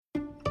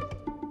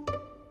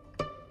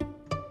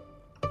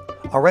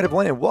All right,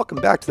 everyone, and welcome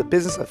back to the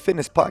Business of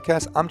Fitness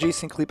podcast. I'm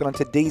Jason Kleep, and on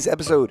today's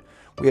episode,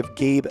 we have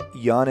Gabe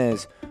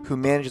Yanez, who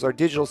manages our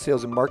digital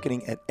sales and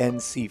marketing at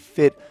NC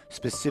Fit,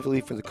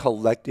 specifically for the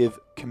collective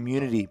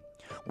community.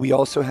 We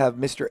also have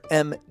Mr.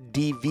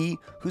 MDV,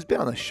 who's been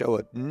on the show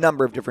a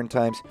number of different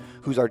times,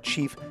 who's our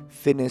Chief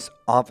Fitness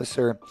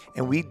Officer.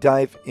 And we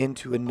dive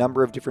into a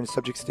number of different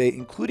subjects today,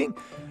 including,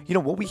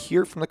 what we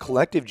hear from the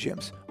collective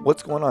gyms,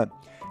 what's going on,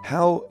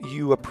 how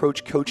you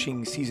approach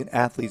coaching seasoned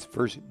athletes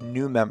versus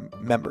new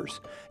members,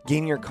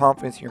 gaining your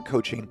confidence in your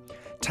coaching,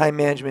 time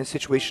management,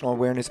 situational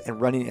awareness, and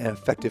running an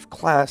effective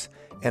class,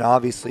 and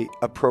obviously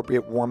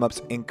appropriate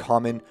warm-ups and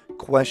common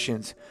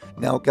questions.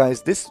 Now,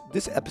 guys, this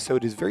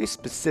episode is very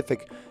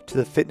specific to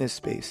the fitness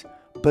space,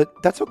 but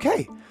that's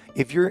okay.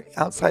 If you're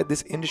outside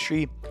this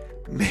industry,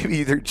 maybe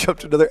either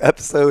jump to another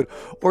episode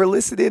or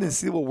listen in and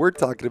see what we're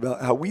talking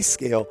about, how we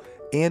scale,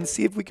 and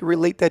see if we can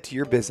relate that to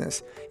your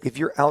business. If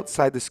you're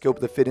outside the scope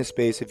of the fitness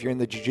space, if you're in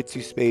the jiu-jitsu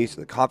space,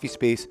 or the coffee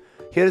space,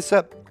 hit us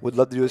up. We'd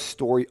love to do a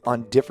story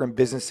on different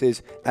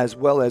businesses as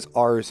well as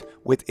ours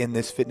within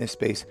this fitness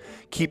space.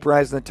 Keep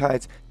rising the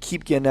tides.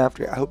 Keep getting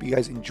after it. I hope you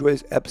guys enjoy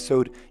this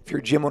episode. If you're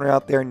a gym owner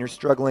out there and you're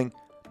struggling,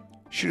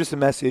 shoot us a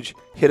message.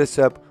 Hit us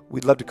up.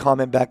 We'd love to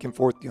comment back and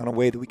forth on a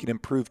way that we can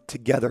improve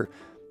together,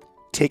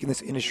 taking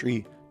this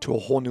industry to a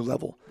whole new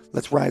level.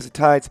 Let's rise the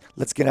tides.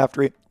 Let's get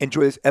after it.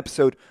 Enjoy this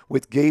episode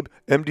with Gabe,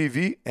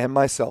 MDV, and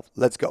myself.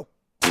 Let's go.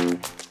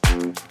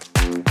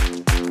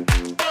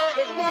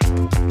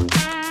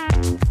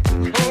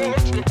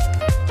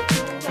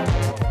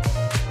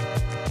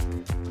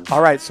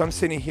 All right, so I'm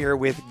sitting here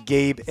with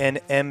Gabe and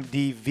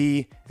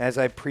MDV. As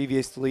I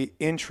previously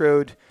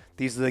introed,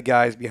 these are the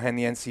guys behind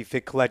the NC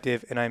Fit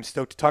Collective, and I'm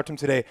stoked to talk to them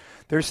today.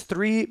 There's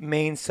three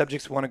main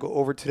subjects we want to go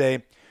over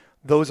today.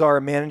 Those are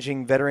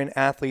managing veteran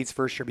athletes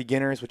versus your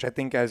beginners, which I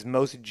think, as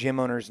most gym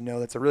owners know,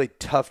 that's a really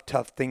tough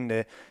thing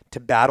to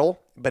battle,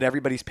 but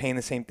everybody's paying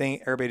the same thing.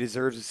 Everybody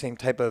deserves the same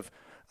type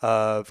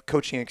of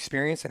coaching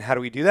experience, and how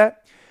do we do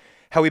that?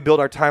 How we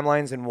build our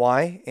timelines and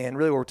why, and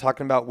really what we're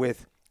talking about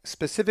with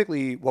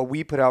specifically what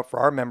we put out for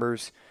our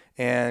members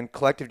and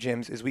collective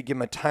gyms is we give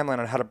them a timeline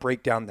on how to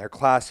break down their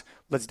class.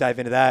 Let's dive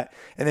into that.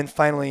 And then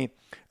finally,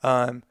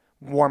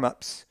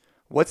 warm-ups.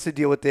 What's the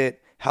deal with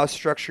it? How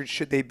structured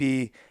should they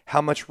be? How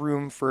much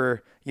room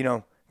for,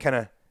 kind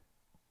of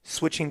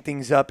switching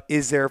things up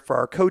is there for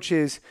our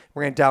coaches?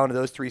 We're going to dial into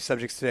those three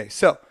subjects today.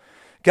 So,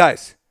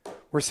 guys,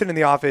 we're sitting in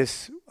the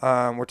office.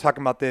 We're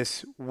talking about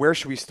this. Where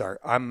should we start?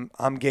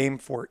 I'm game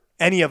for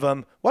any of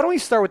them. Why don't we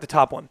start with the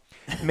top one?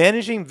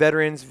 Managing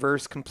veterans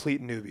versus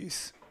complete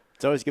newbies.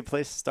 It's always a good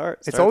place to start.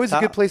 It's always a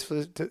good place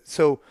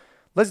so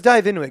let's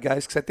dive into it,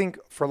 guys, because I think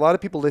for a lot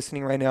of people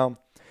listening right now,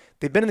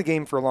 they've been in the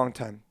game for a long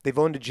time. They've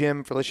owned a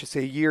gym for, let's just say,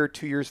 a year,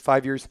 2 years,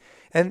 5 years.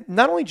 And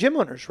not only gym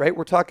owners, right?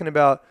 We're talking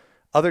about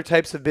other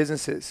types of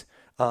businesses.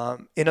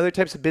 In other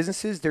types of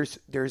businesses,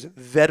 there's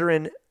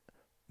veteran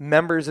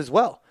members as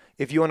well.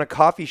 If you own a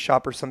coffee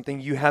shop or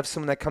something, you have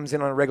someone that comes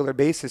in on a regular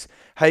basis.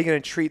 How are you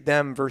going to treat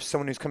them versus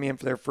someone who's coming in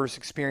for their first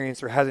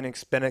experience or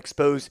hasn't been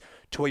exposed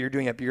to what you're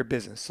doing at your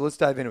business? So let's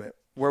dive into it.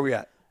 Where are we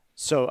at?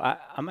 So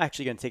I'm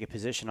actually going to take a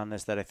position on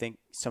this that I think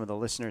some of the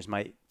listeners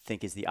might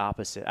think is the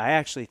opposite. I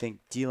actually think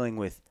dealing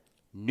with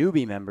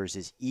newbie members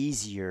is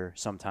easier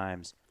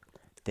sometimes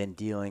than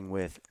dealing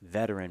with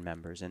veteran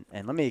members. And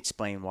let me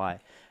explain why.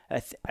 I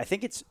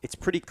think it's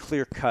pretty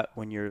clear cut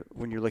when you're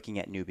looking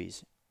at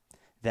newbies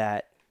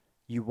that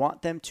you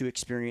want them to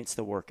experience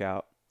the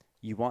workout.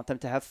 You want them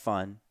to have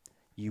fun.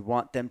 You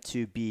want them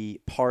to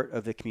be part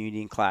of the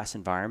community and class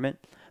environment.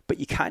 But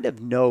you kind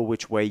of know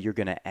which way you're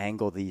going to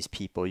angle these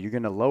people. You're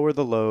going to lower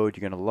the load.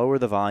 You're going to lower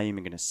the volume.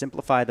 You're going to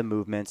simplify the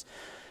movements.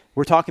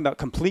 We're talking about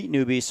complete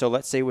newbies, so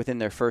let's say within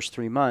their first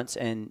 3 months.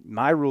 And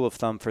my rule of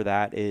thumb for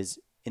that is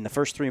in the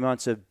first 3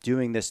 months of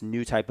doing this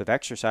new type of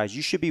exercise,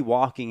 you should be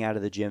walking out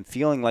of the gym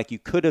feeling like you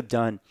could have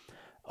done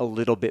a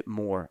little bit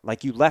more,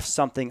 like you left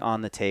something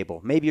on the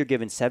table. Maybe you're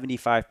giving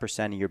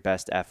 75% of your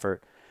best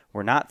effort.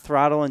 We're not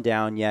throttling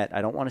down yet.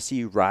 I don't want to see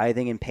you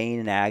writhing in pain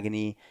and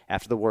agony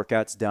after the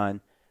workout's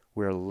done.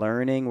 We're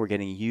learning. We're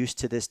getting used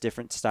to this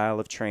different style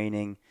of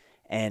training.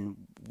 And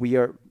we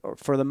are,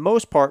 for the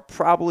most part,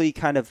 probably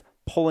kind of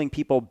pulling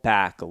people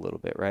back a little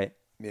bit, right?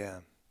 Yeah.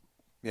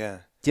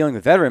 Dealing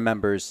with veteran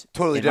members,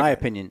 totally in different. my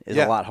opinion, is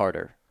a lot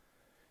harder.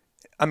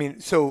 I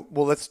mean,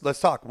 let's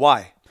talk.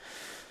 Why?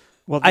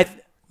 Well, go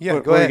ahead.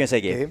 What were you going to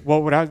say, Gabe?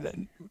 Well,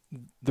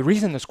 the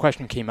reason this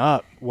question came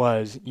up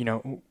was,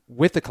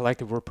 with the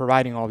collective, we're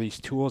providing all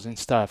these tools and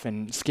stuff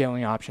and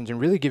scaling options and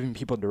really giving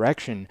people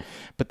direction.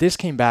 But this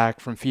came back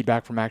from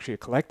feedback from actually a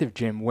collective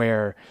gym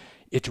where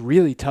it's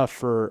really tough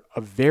for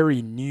a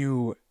very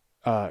new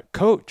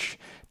coach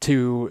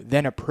to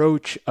then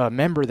approach a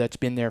member that's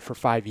been there for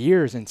 5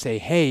 years and say,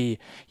 hey,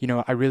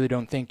 I really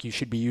don't think you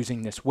should be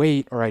using this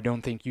weight, or I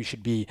don't think you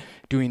should be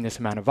doing this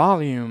amount of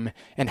volume.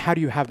 And how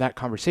do you have that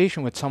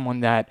conversation with someone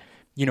that,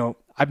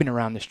 I've been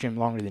around this gym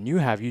longer than you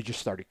have. You just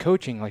started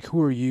coaching. Like,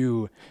 who are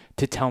you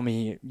to tell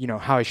me,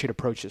 how I should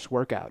approach this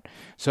workout?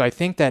 So I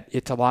think that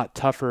it's a lot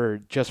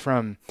tougher just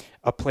from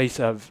a place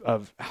of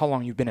how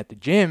long you've been at the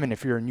gym. And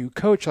if you're a new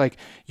coach, like,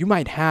 you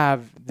might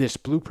have this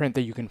blueprint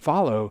that you can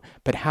follow,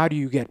 but how do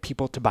you get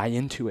people to buy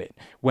into it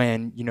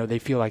when, they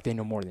feel like they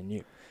know more than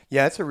you?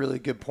 Yeah, that's a really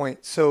good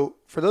point. So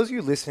for those of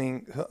you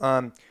listening,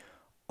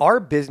 our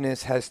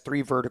business has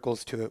 3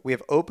 verticals to it. We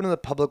have open to the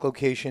public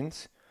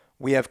locations.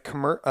 We have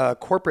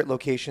corporate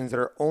locations that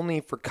are only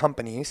for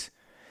companies.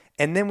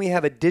 And then we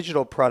have a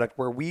digital product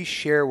where we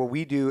share what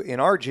we do in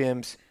our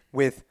gyms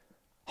with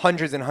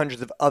hundreds and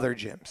hundreds of other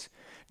gyms.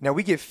 Now,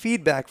 we get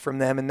feedback from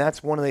them, and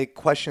that's one of the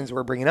questions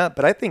we're bringing up.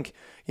 But I think,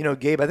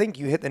 Gabe, I think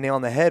you hit the nail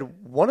on the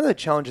head. One of the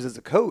challenges as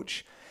a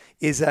coach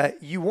is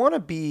that you want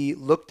to be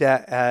looked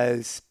at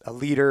as a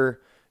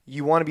leader.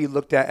 You want to be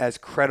looked at as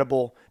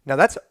credible. Now,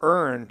 that's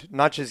earned,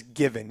 not just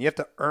given. You have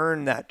to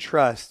earn that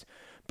trust.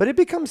 But it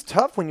becomes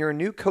tough when you're a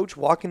new coach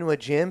walking into a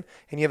gym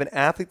and you have an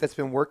athlete that's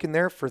been working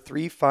there for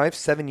 3, 5,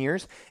 7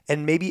 years,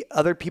 and maybe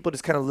other people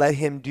just kind of let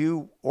him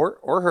do or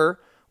her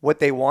what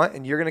they want,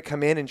 and you're going to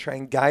come in and try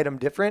and guide them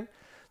different.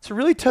 It's a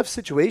really tough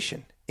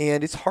situation,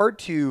 and it's hard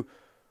to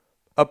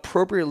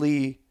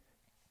appropriately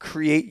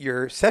create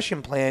your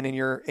session plan and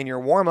your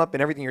warm up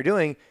and everything you're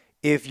doing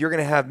if you're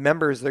going to have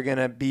members that are going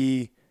to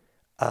be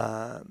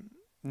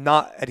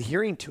not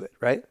adhering to it,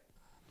 right?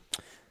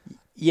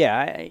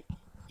 Yeah,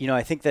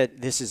 I think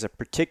that this is a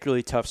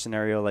particularly tough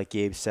scenario, like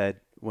Gabe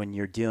said, when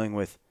you're dealing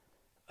with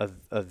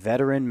a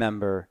veteran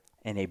member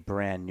and a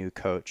brand new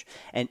coach.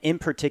 And in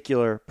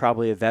particular,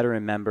 probably a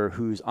veteran member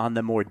who's on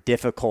the more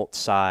difficult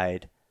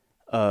side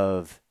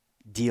of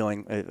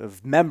dealing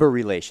of member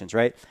relations,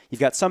 right?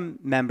 You've got some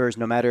members,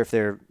 no matter if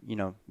they're,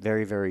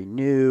 very, very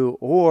new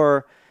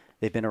or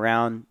they've been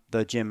around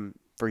the gym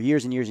for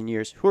years and years and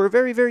years, who are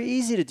very, very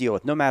easy to deal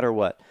with no matter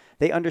what.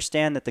 They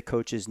understand that the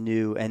coach is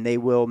new and they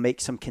will make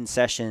some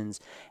concessions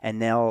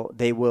and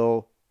they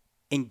will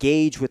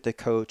engage with the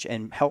coach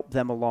and help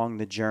them along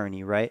the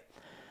journey, right?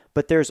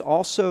 But there's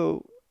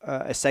also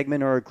a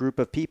segment or a group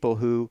of people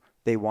who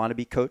they want to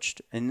be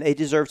coached and they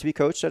deserve to be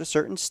coached at a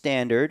certain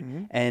standard,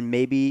 and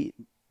maybe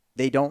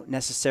they don't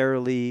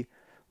necessarily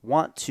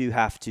want to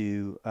have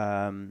to,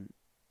 and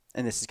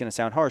this is going to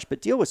sound harsh,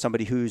 but deal with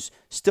somebody who's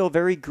still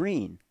very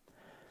green.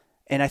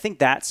 And I think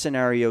that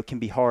scenario can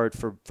be hard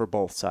for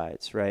both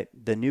sides, right?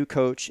 The new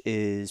coach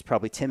is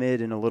probably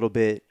timid and a little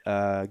bit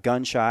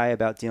gun shy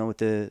about dealing with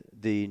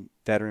the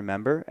veteran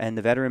member. And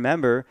the veteran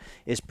member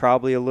is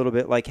probably a little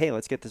bit like, hey,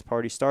 let's get this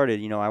party started.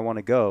 I want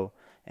to go.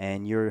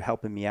 And you're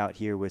helping me out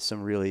here with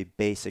some really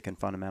basic and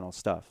fundamental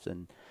stuff.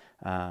 And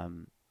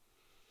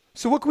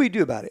so what can we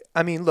do about it?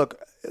 I mean,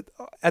 look,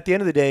 at the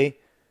end of the day,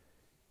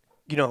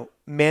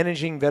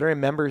 managing veteran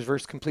members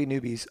versus complete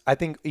newbies, I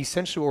think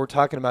essentially what we're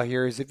talking about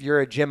here is if you're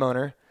a gym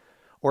owner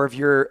or if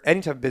you're any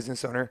type of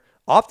business owner,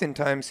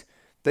 oftentimes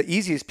the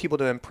easiest people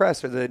to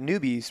impress are the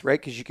newbies, right?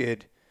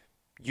 Because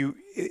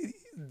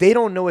they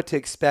don't know what to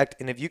expect.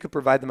 And if you could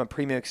provide them a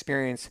premium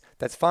experience,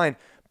 that's fine.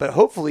 But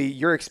hopefully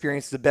your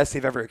experience is the best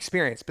they've ever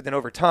experienced. But then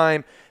over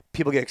time,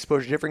 people get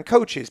exposure to different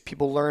coaches.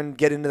 People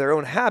get into their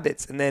own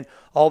habits. And then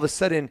all of a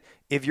sudden,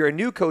 if you're a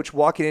new coach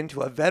walking into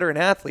a veteran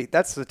athlete,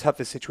 that's the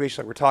toughest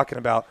situation that we're talking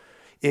about.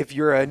 If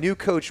you're a new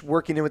coach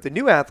working in with a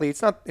new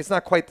athlete, it's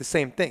not quite the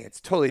same thing.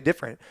 It's totally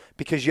different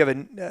because you have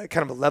a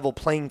kind of a level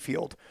playing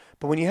field.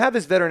 But when you have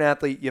this veteran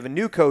athlete, you have a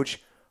new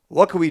coach,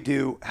 what can we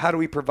do? How do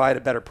we provide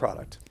a better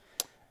product?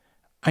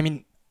 I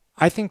mean,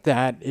 I think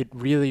that it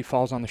really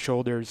falls on the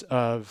shoulders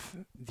of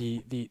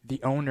the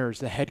owners,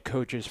 the head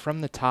coaches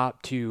from the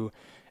top to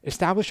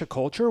establish a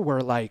culture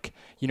where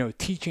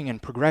teaching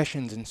and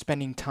progressions and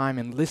spending time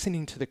and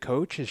listening to the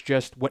coach is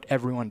just what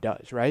everyone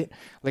does, right?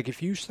 Like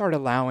if you start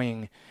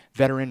allowing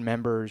veteran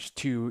members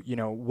to,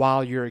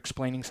 while you're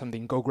explaining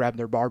something, go grab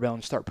their barbell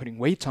and start putting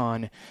weights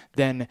on,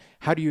 then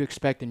how do you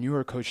expect a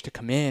newer coach to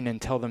come in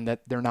and tell them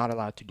that they're not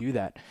allowed to do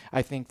that?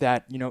 I think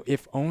that,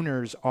 if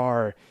owners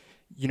are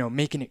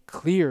making it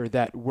clear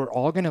that we're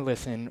all going to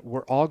listen,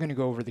 we're all going to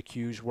go over the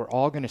cues, we're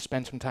all going to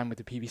spend some time with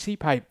the PVC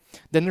pipe,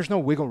 then there's no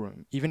wiggle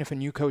room. Even if a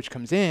new coach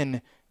comes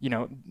in,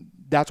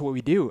 that's what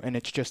we do. And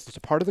it's a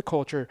part of the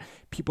culture.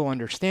 People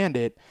understand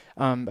it.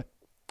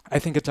 I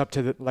think it's up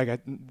to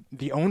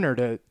the owner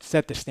to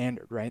set the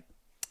standard, right?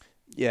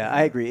 Yeah,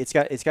 I agree. It's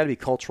got to be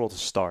cultural to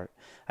start.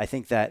 I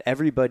think that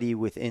everybody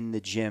within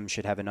the gym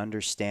should have an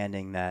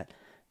understanding that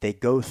they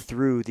go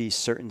through these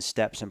certain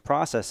steps and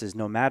processes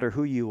no matter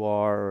who you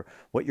are or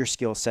what your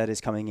skill set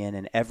is coming in,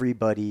 and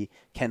everybody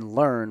can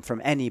learn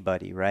from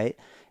anybody, right?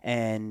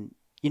 And,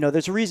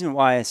 there's a reason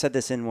why I said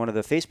this in one of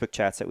the Facebook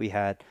chats that we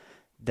had,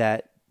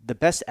 that the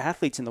best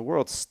athletes in the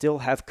world still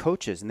have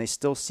coaches and they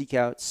still seek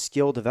out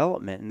skill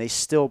development and they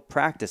still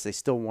practice, they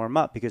still warm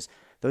up because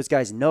those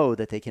guys know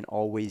that they can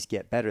always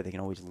get better. They can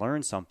always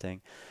learn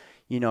something.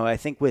 I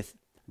think with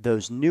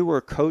those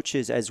newer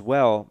coaches as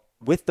well,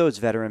 with those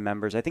veteran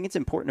members, I think it's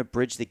important to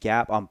bridge the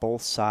gap on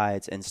both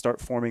sides and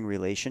start forming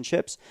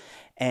relationships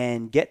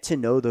and get to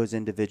know those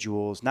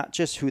individuals, not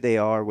just who they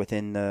are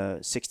within the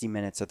 60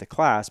 minutes of the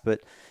class,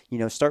 but,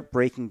 start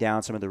breaking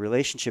down some of the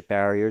relationship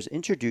barriers.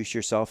 Introduce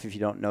yourself if you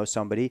don't know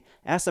somebody.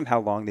 Ask them how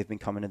long they've been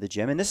coming to the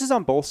gym. And this is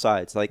on both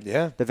sides.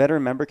 The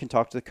veteran member can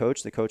talk to the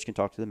coach can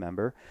talk to the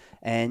member,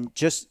 and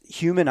just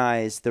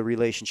humanize the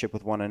relationship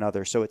with one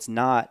another. So it's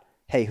not,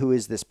 hey, who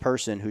is this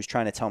person who's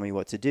trying to tell me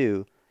what to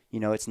do?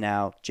 It's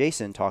now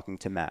Jason talking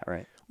to Matt,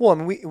 right? Well, I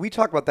mean, we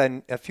talk about that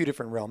in a few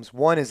different realms.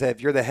 One is that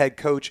if you're the head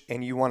coach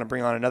and you want to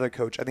bring on another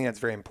coach, I think that's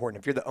very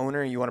important. If you're the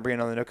owner and you want to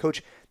bring on another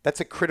coach, that's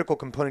a critical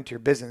component to your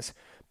business.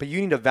 But you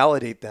need to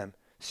validate them.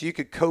 So you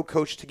could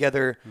co-coach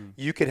together.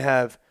 You could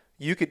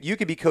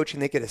be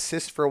coaching. They could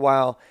assist for a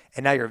while,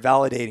 and now you're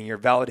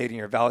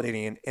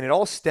validating. And it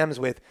all stems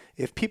with,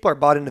 if people are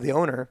bought into the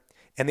owner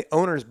and the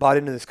owner is bought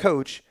into this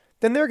coach,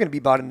 then they're going to be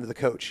bought into the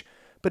coach.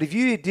 But if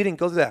you didn't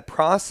go through that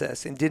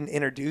process and didn't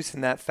introduce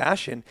in that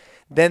fashion,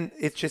 then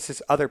it's just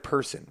this other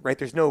person, right?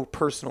 There's no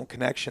personal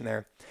connection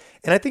there.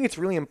 And I think it's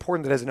really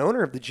important that as an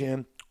owner of the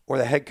gym or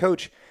the head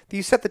coach, that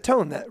you set the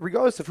tone, that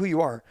regardless of who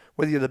you are,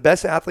 whether you're the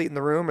best athlete in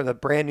the room or the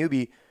brand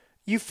newbie,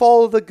 you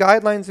follow the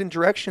guidelines and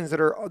directions that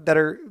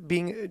are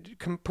being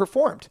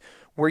performed.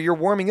 Where you're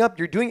warming up,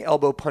 you're doing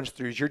elbow punch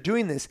throughs, you're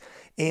doing this.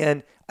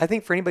 And I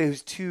think for anybody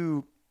who's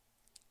too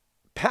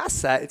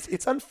past that,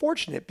 it's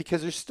unfortunate,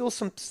 because there's still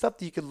some stuff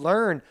that you could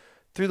learn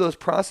through those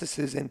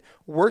processes, and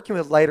working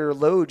with lighter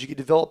loads, you could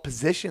develop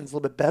positions a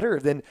little bit better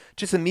than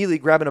just immediately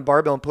grabbing a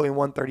barbell and putting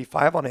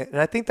 135 on it. And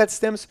I think that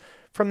stems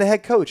from the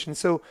head coach. And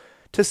so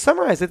to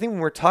summarize, I think when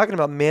we're talking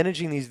about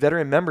managing these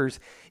veteran members,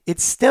 it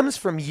stems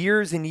from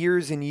years and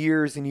years and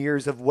years and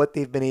years of what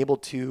they've been able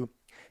to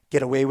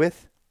get away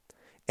with,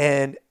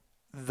 and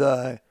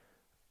the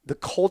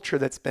culture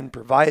that's been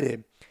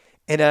provided.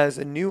 And as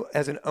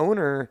an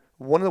owner,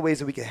 one of the ways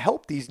that we can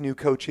help these new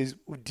coaches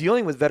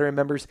dealing with veteran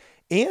members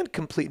and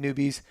complete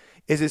newbies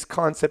is this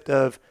concept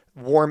of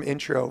warm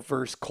intro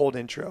versus cold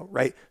intro,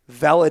 right?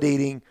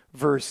 Validating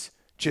versus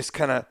just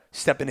kind of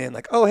stepping in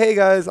like, oh, hey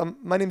guys,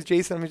 my name's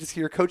Jason. I'm just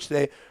here to coach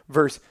today.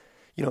 Versus,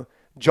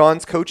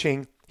 John's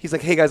coaching. He's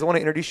like, hey guys, I want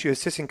to introduce you to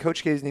assistant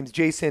coach. His name's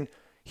Jason.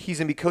 He's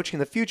going to be coaching in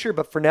the future,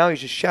 but for now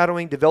he's just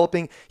shadowing,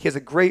 developing. He has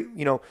a great,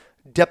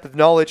 depth of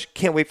knowledge.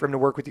 Can't wait for him to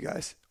work with you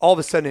guys. All of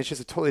a sudden, it's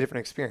just a totally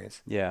different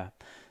experience. Yeah.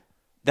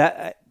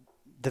 The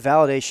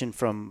validation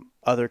from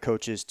other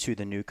coaches to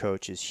the new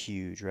coach is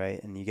huge,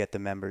 right? And you get the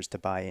members to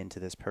buy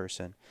into this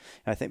person.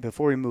 And I think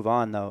before we move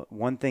on, though,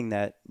 one thing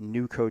that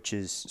new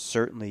coaches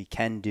certainly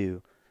can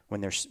do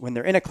when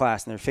they're in a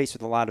class and they're faced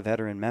with a lot of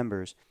veteran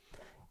members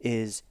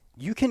is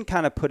you can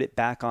kind of put it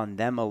back on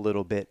them a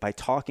little bit by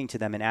talking to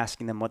them and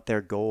asking them what their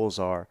goals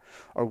are,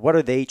 or what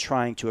are they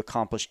trying to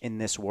accomplish in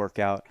this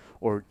workout,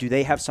 or do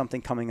they have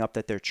something coming up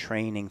that they're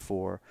training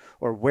for,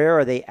 or where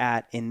are they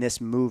at in this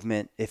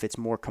movement if it's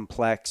more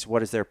complex,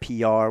 what is their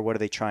PR, what are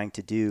they trying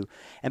to do?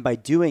 And by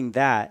doing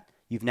that,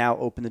 you've now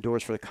opened the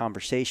doors for the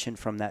conversation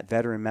from that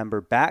veteran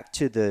member back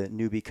to the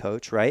newbie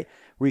coach, right?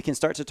 Where you can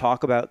start to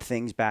talk about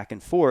things back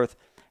and forth,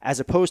 as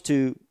opposed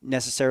to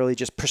necessarily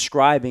just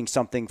prescribing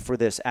something for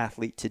this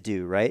athlete to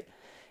do, right?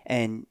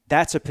 And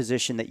that's a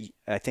position that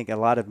I think a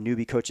lot of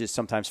newbie coaches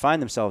sometimes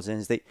find themselves in,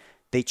 is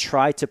they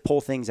try to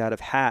pull things out of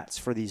hats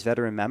for these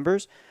veteran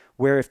members,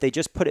 where if they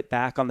just put it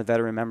back on the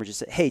veteran member, just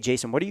say, hey,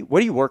 Jason, what are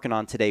you working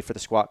on today for the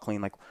squat clean?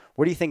 Like,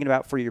 what are you thinking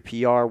about for your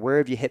PR? Where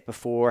have you hit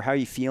before? How are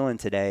you feeling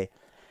today?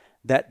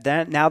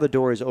 That now the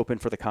door is open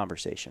for the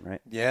conversation,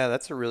 right? Yeah,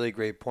 that's a really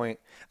great point.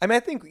 I mean,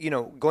 I think,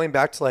 going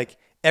back to like,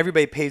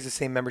 everybody pays the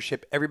same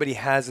membership. Everybody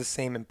has the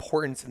same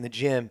importance in the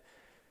gym.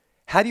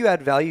 How do you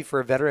add value for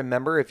a veteran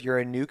member if you're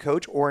a new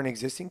coach or an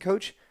existing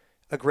coach?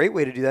 A great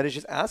way to do that is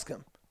just ask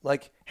them.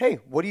 Like, hey,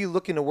 what are you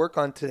looking to work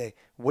on today?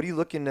 What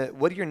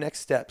are your next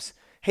steps?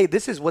 Hey,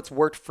 this is what's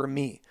worked for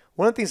me.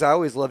 One of the things I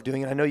always love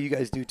doing, and I know you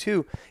guys do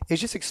too,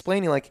 is just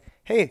explaining like,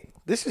 hey,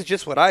 this is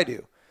just what I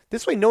do.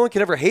 This way no one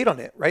can ever hate on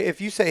it, right?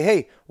 If you say,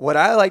 hey, what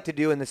I like to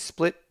do in the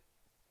split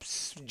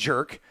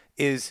jerk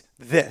is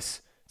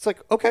this. It's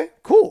like, okay,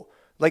 cool.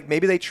 Like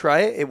maybe they try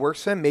it, it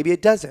works for them, maybe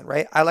it doesn't,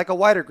 right? I like a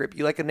wider grip,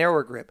 you like a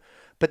narrower grip.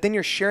 But then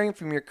you're sharing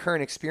from your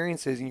current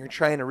experiences and you're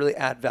trying to really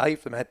add value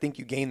for them. I think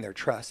you gain their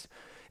trust.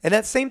 And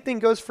that same thing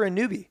goes for a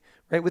newbie,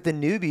 right? With the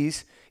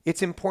newbies,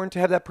 it's important to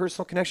have that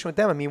personal connection with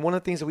them. I mean, one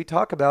of the things that we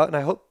talk about, and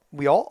I hope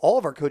we all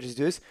of our coaches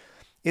do this,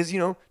 is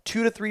 2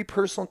 to 3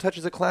 personal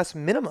touches a class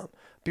minimum.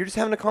 But you're just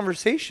having a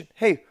conversation.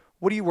 Hey,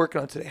 what are you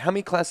working on today? How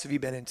many classes have you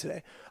been in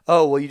today?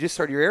 Oh, well, you just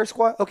started your air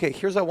squat? Okay,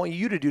 here's what I want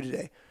you to do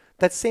today.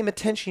 That same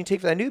attention you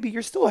take for that newbie,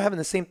 you're still having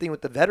the same thing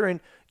with the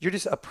veteran. You're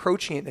just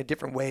approaching it in a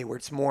different way, where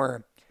it's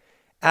more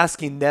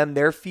asking them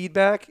their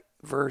feedback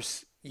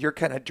versus you're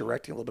kind of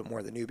directing a little bit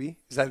more the newbie.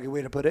 Is that a good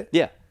way to put it?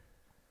 Yeah.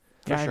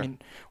 Yeah, sure. I mean,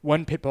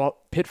 one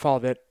pitfall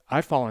that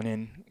I've fallen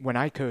in when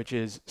I coach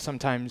is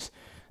sometimes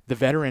the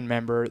veteran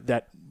member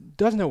that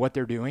doesn't know what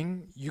they're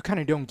doing, you kind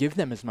of don't give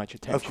them as much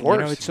attention. Of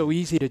course. It's so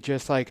easy to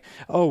just like,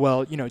 oh,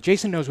 well,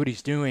 Jason knows what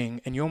he's doing,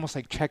 and you almost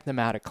like check them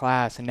out of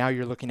class, and now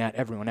you're looking at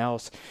everyone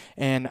else.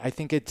 And I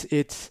think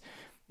it's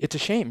it's a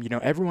shame.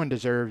 Everyone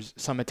deserves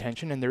some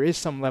attention, and there is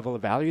some level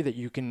of value that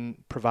you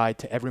can provide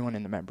to everyone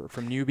in the member,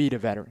 from newbie to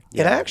veteran.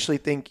 And I actually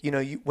think,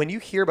 when you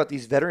hear about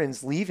these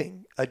veterans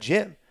leaving a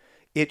gym,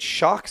 it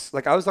shocks.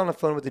 Like, I was on the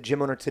phone with the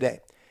gym owner today,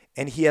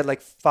 and he had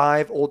like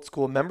 5 old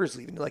school members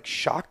leaving. It like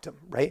shocked him,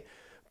 right?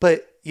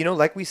 But,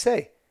 like we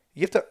say,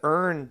 you have to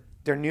earn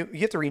you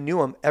have to renew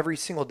them every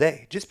single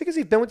day. Just because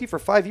they've been with you for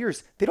 5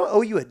 years, they don't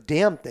owe you a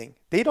damn thing.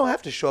 They don't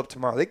have to show up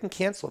tomorrow. They can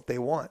cancel if they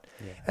want.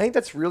 Yeah. I think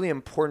that's really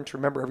important to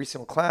remember every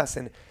single class.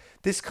 And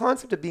this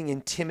concept of being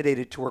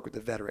intimidated to work with a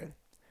veteran,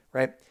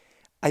 right?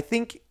 I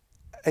think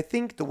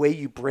the way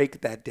you break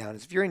that down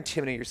is if you're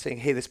intimidated, you're saying,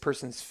 hey, this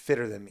person's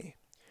fitter than me.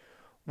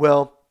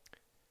 Well,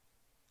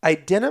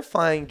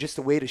 identifying just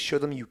a way to show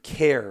them you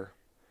care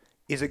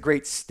is a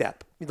great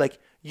step. Like,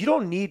 you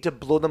don't need to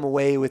blow them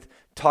away with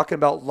talking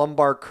about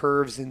lumbar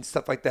curves and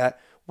stuff like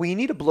that. What you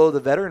need to blow the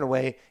veteran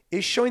away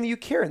is showing that you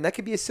care. And that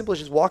could be as simple as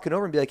just walking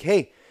over and be like,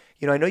 hey,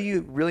 I know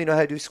you really know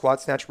how to do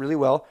squat snatch really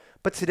well,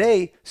 but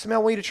today, something I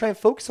want you to try and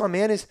focus on,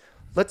 man, is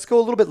let's go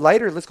a little bit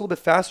lighter. Let's go a little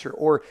bit faster.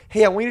 Or,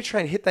 hey, I want you to try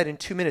and hit that in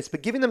 2 minutes,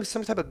 but giving them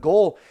some type of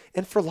goal.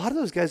 And for a lot of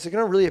those guys, they're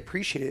going to really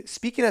appreciate it.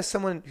 Speaking as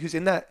someone who's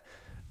in that,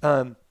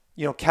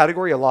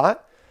 category a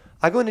lot,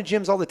 I go into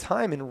gyms all the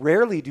time, and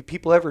rarely do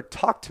people ever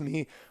talk to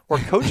me or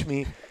coach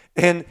me.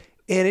 And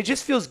it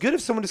just feels good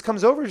if someone just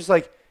comes over and just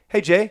like,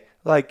 hey, Jay,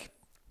 like,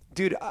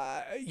 dude,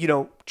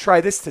 try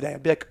this today.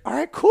 I'd be like, all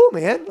right, cool,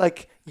 man.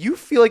 Like, you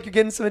feel like you're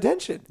getting some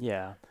attention.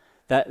 Yeah.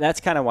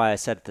 That's kind of why I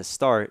said at the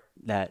start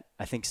that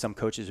I think some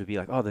coaches would be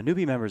like, oh, the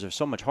newbie members are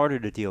so much harder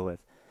to deal with,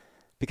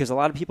 because a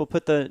lot of people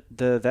put the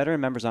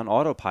veteran members on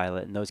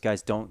autopilot, and those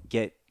guys don't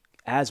get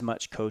as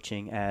much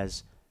coaching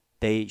as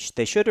they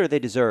should or they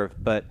deserve.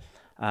 But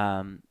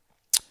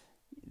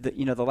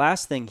the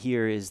last thing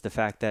here is the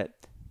fact that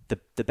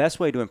the best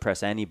way to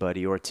impress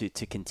anybody or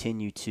to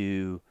continue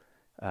to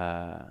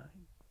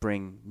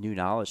bring new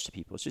knowledge to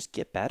people is just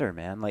get better,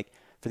 man. Like,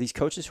 for these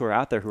coaches who are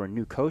out there who are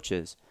new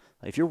coaches,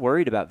 if you're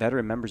worried about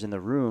veteran members in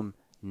the room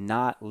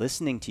not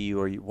listening to you,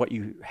 or what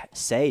you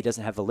say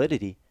doesn't have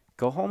validity,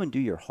 go home and do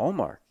your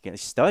homework.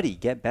 Study,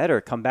 get better,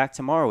 come back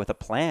tomorrow with a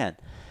plan,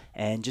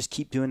 and just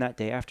keep doing that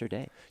day after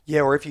day.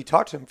 Yeah, or if you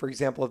talk to them, for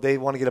example, if they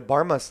want to get a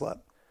bar muscle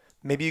up,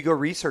 maybe you go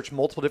research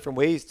multiple different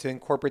ways to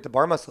incorporate the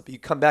bar muscle up. You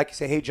come back, you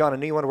say, hey, John, I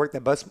know you want to work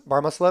that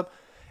bar muscle up.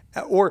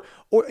 Or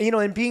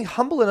and being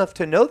humble enough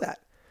to know that.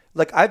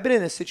 Like, I've been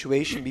in a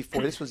situation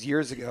before, this was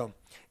years ago,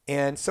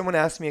 and someone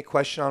asked me a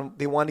question on,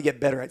 they wanted to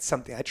get better at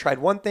something. I tried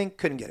one thing,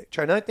 couldn't get it.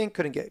 Tried another thing,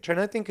 couldn't get it. Tried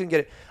another thing, couldn't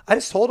get it. I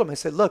just told them, I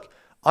said, look,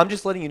 I'm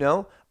just letting you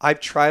know, I've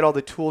tried all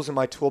the tools in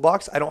my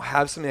toolbox. I don't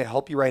have something to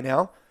help you right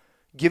now.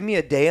 Give me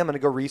a day. I'm going to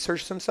go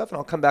research some stuff, and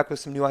I'll come back with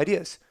some new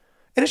ideas.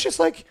 And it's just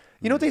like,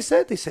 you know what they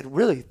said? They said,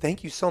 really,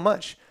 thank you so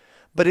much.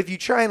 But if you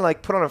try and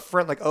like put on a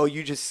front, like, oh,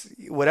 you just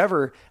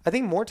whatever, I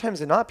think more times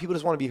than not, people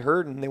just want to be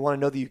heard and they want to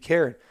know that you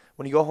care.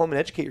 When you go home and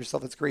educate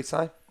yourself, it's a great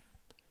sign.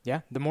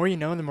 Yeah, the more you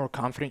know, the more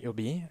confident you'll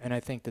be. And I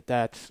think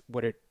that's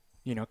what it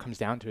comes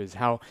down to, is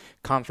how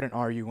confident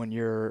are you when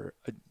you're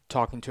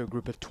talking to a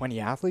group of 20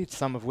 athletes,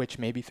 some of which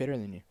may be fitter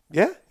than you.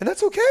 Yeah, and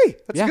that's okay.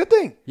 That's a good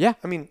thing. Yeah.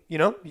 I mean, you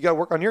got to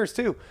work on yours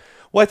too.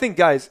 Well, I think,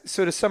 guys,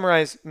 so to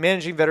summarize,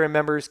 managing veteran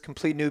members,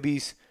 complete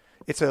newbies,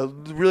 it's a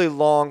really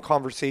long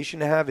conversation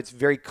to have. It's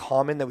very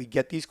common that we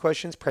get these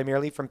questions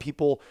primarily from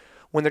people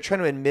when they're trying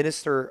to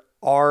administer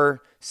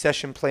our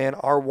session plan,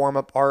 our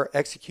warm-up, our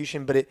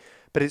execution, but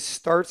it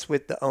starts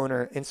with the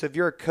owner. And so if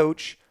you're a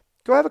coach,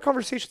 go have a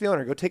conversation with the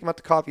owner. Go take them out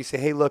to coffee. Say,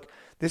 hey, look,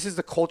 this is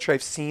the culture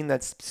I've seen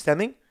that's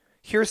stemming.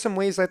 Here are some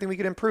ways I think we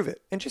could improve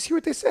it. And just hear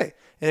what they say.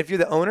 And if you're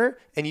the owner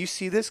and you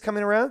see this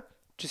coming around,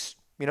 just,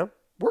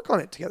 work on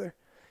it together.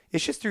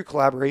 It's just through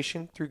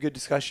collaboration, through good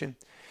discussion.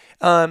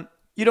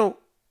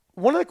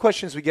 One of the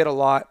questions we get a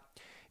lot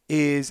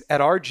is,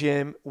 at our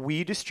gym,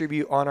 we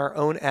distribute on our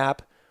own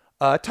app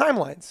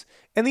timelines.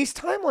 And these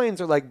timelines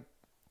are like,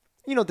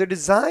 they're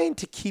designed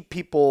to keep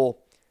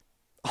people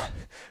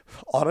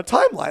on a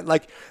timeline.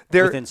 Like,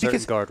 they're within certain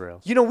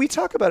guardrails. We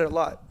talk about it a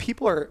lot.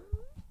 People are,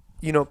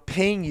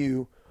 paying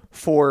you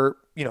for,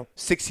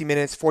 60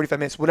 minutes, 45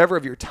 minutes, whatever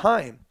of your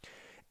time.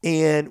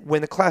 And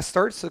when the class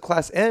starts, the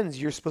class ends,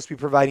 you're supposed to be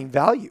providing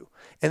value.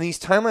 And these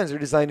timelines are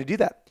designed to do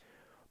that.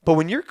 But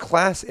when your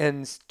class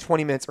ends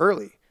 20 minutes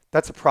early,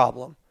 that's a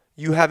problem.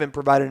 You haven't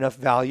provided enough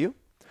value.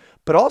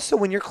 But also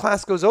when your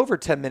class goes over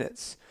 10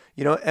 minutes,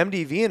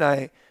 MDV and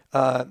I,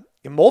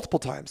 multiple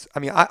times, I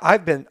mean,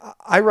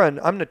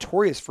 I'm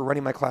notorious for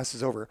running my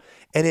classes over,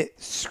 and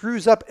it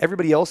screws up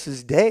everybody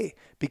else's day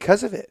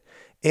because of it.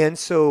 And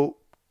so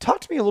talk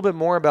to me a little bit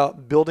more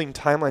about building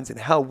timelines and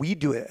how we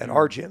do it at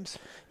our gyms.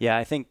 Yeah,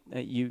 I think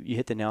you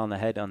hit the nail on the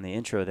head on the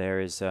intro there.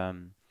 Is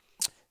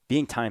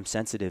being time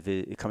sensitive,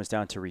 it comes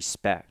down to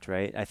respect,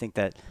 right? I think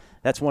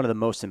that's one of the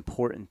most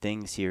important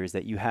things here, is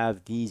that you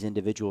have these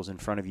individuals in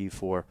front of you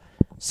for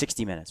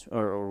 60 minutes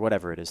or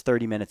whatever it is.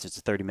 30 minutes, it's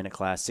a 30-minute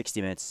class.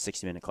 60 minutes,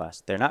 60-minute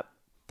class. They're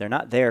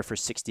not there for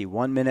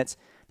 61 minutes.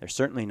 They're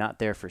certainly not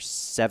there for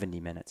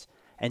 70 minutes.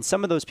 And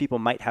some of those people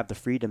might have the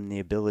freedom and the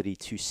ability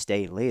to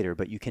stay later,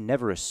 but you can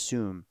never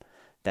assume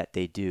that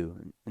they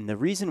do. And the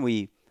reason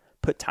we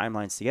put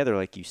timelines together,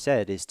 like you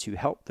said, is to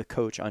help the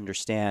coach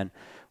understand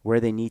where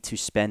they need to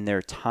spend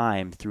their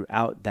time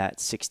throughout that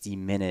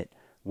 60-minute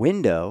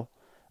window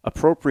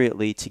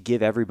appropriately to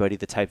give everybody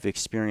the type of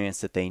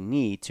experience that they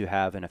need to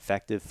have an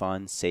effective,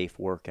 fun, safe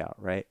workout,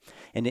 right?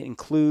 And it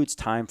includes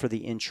time for the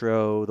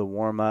intro, the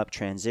warm-up,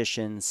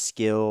 transitions,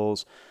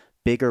 skills,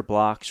 bigger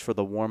blocks for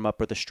the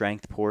warm-up or the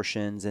strength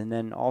portions, and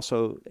then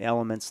also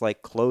elements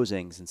like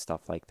closings and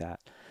stuff like that.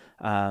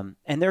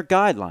 And they're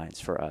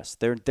guidelines for us.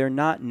 They're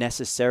not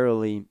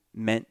necessarily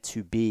meant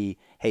to be,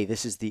 hey,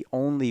 this is the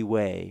only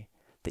way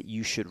that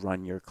you should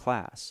run your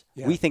class.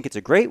 Yeah. We think it's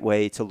a great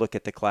way to look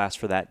at the class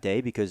for that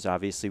day because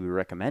obviously we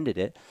recommended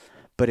it.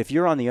 But if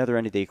you're on the other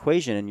end of the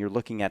equation and you're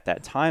looking at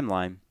that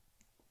timeline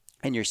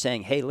and you're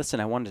saying, hey, listen,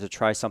 I wanted to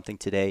try something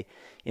today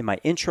in my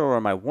intro or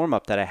my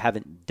warm-up that I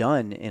haven't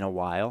done in a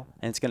while,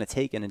 and it's going to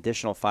take an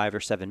additional 5 or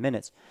 7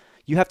 minutes,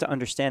 you have to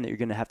understand that you're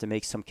going to have to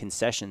make some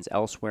concessions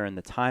elsewhere in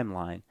the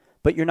timeline.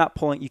 But you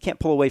can't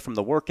pull away from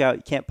the workout.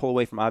 You can't pull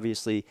away from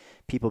obviously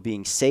people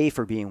being safe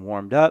or being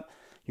warmed up.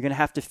 You're going to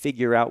have to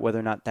figure out whether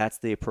or not that's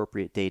the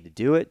appropriate day to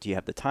do it. Do you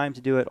have the time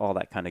to do it? All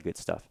that kind of good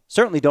stuff.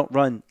 Certainly don't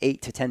run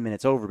 8 to 10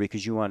 minutes over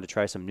because you wanted to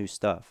try some new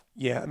stuff.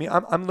 Yeah, I mean,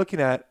 I'm looking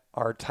at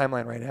our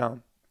timeline right now.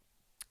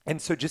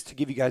 And so just to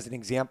give you guys an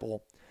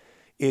example,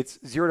 it's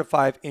 0 to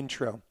 5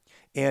 intro.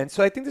 And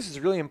so I think this is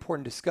really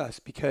important to discuss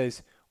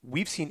because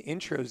we've seen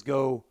intros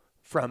go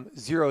from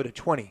 0 to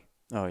 20.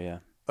 Oh, yeah.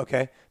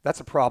 Okay, that's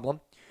a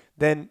problem.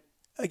 Then,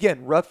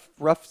 again, rough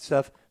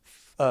stuff,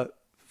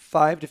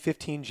 5 to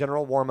 15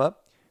 general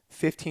warm-up,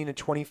 15 to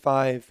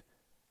 25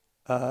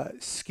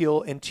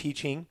 skill and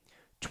teaching,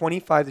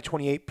 25 to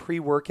 28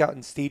 pre-workout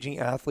and staging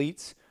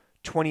athletes,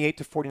 28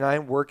 to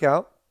 49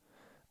 workout,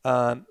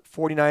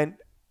 49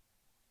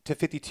 to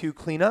 52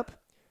 cleanup,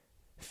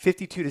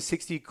 52 to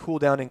 60 cool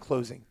down and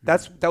closing.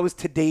 That was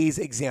today's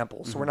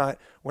example. So we're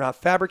not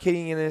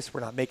fabricating in this.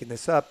 We're not making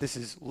this up. This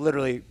is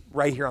literally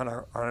right here on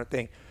our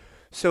thing.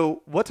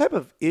 So what type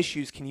of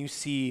issues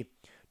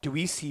do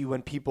we see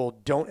when people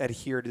don't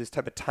adhere to this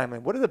type of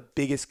timeline? What are the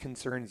biggest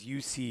concerns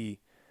you see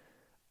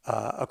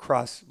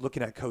across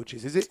looking at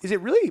coaches? Is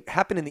it really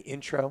happen in the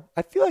intro?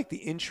 I feel like the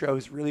intro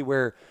is really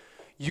where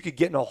you could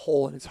get in a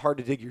hole and it's hard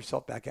to dig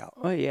yourself back out.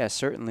 Oh yeah,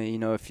 certainly. You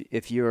know,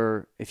 if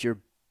you're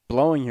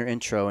blowing your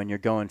intro and you're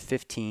going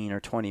 15 or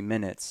 20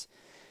 minutes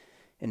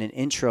in an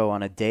intro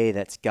on a day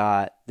that's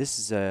got,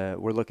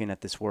 we're looking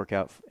at this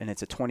workout and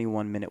it's a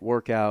 21-minute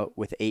workout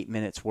with 8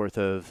 minutes worth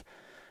of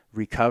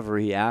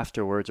recovery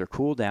afterwards or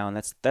cool down.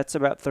 That's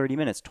about 30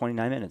 minutes,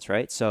 29 minutes,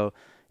 right? So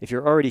if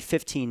you're already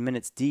 15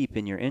 minutes deep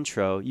in your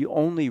intro, you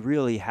only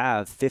really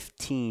have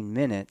 15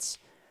 minutes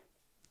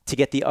to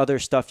get the other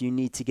stuff you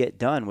need to get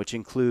done, which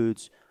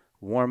includes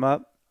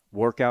warm-up,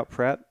 workout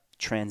prep,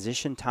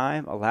 transition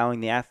time,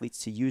 allowing the athletes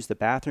to use the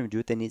bathroom, do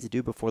what they need to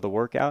do before the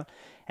workout,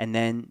 and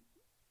then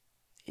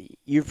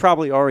you've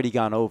probably already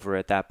gone over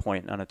at that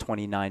point on a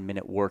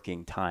 29-minute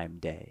working time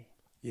day.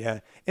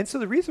 Yeah. And so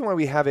the reason why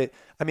we have it,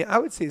 I mean, I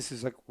would say this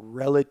is like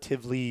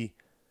relatively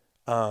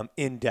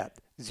in-depth,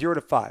 0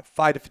 to 5,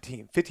 5 to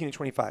 15, 15 to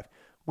 25.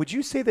 Would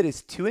you say that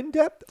it's too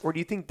in-depth, or do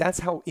you think that's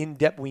how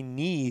in-depth we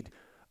need?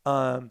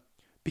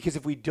 Because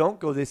if we don't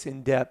go this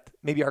in-depth,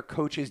 maybe our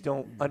coaches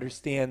don't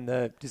understand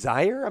the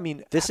desire. I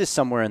mean, this is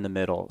somewhere in the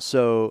middle.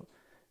 So,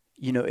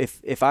 you know,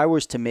 if I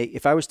was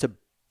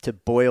to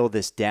boil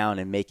this down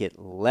and make it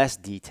less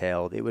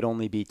detailed, it would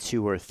only be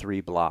 2 or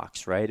 3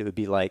 blocks, right? It would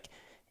be like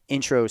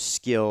intro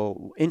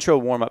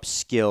warm-up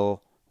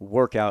skill,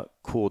 workout,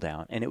 cool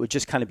down, and it would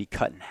just kind of be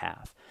cut in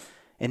half.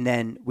 And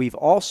then we've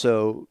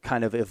also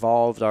kind of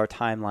evolved our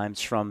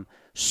timelines from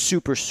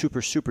super,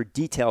 super, super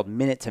detailed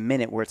minute to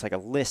minute, where it's like a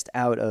list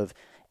out of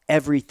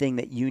everything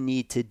that you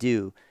need to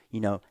do, you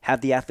know,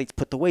 have the athletes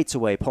put the weights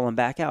away, pull them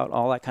back out,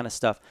 all that kind of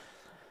stuff.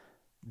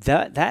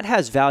 That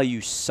has value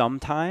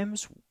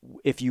sometimes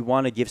if you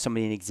want to give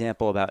somebody an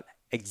example about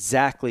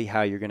exactly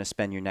how you're going to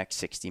spend your next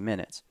 60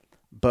 minutes.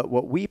 But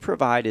what we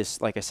provide is,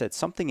 like I said,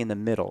 something in the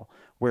middle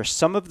where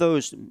some of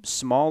those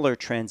smaller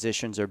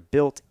transitions are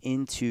built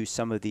into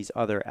some of these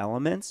other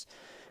elements.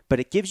 But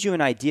it gives you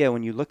an idea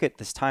when you look at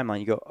this timeline.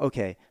 You go,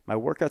 okay, my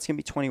workout's going to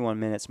be 21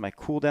 minutes. My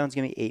cool down's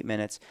going to be 8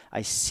 minutes.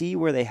 I see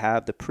where they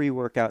have the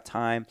pre-workout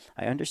time.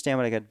 I understand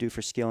what I got to do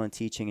for skill and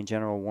teaching and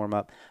general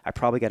warm-up. I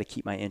probably got to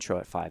keep my intro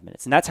at 5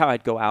 minutes. And that's how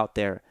I'd go out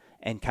there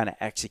and kind of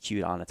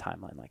execute on a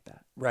timeline like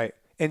that. Right.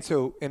 And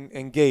so,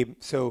 and Gabe,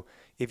 so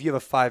if you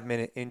have a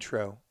 5-minute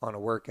intro on a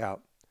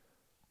workout,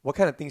 what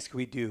kind of things can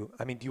we do?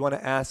 I mean, do you want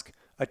to ask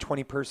a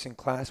 20-person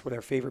class what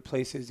their favorite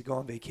place is to go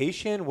on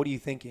vacation? What are you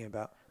thinking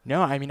about?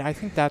 No, I mean, I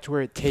think that's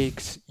where it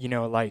takes, you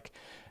know, like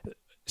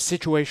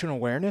situational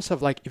awareness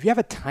of like, if you have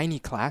a tiny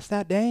class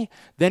that day,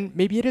 then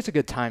maybe it is a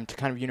good time to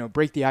kind of, you know,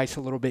 break the ice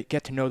a little bit,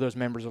 get to know those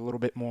members a little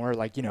bit more.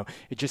 Like, you know,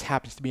 it just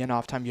happens to be an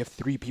off time. You have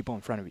 3 people in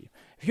front of you.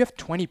 if you have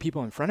 20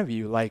 people in front of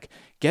you, like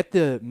get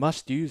the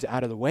must-dos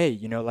out of the way,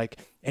 like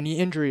any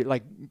injury,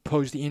 like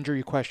pose the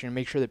injury question and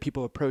make sure that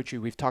people approach you.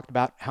 We've talked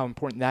about how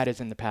important that is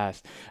in the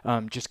past.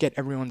 Just get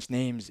everyone's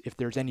names. If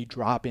there's any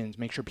drop-ins,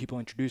 make sure people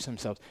introduce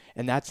themselves,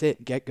 and that's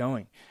it. Get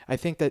going. I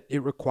think that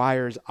it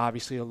requires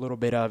obviously a little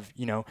bit of,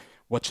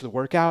 what's the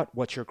workout,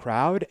 what's your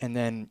crowd, and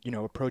then,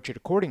 approach it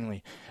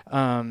accordingly.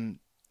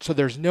 So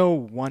there's no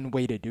one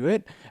way to do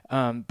it.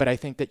 But I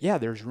think that,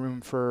 there's room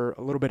for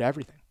a little bit of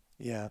everything.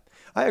 Yeah,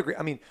 I agree.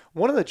 I mean,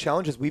 one of the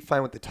challenges we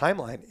find with the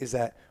timeline is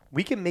that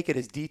we can make it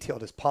as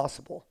detailed as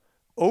possible,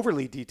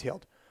 overly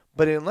detailed.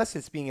 But unless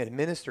it's being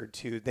administered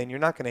to, then you're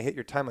not going to hit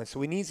your timeline. So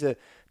we need to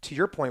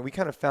your point, we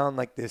kind of found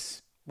like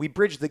this, we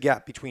bridge the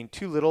gap between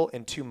too little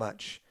and too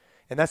much.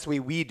 And that's the way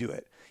we do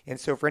it. And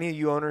so for any of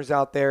you owners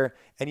out there,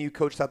 any of you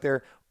coaches out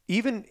there,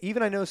 even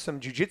I know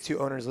some jiu-jitsu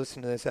owners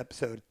listening to this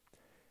episode,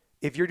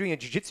 if you're doing a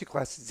jiu-jitsu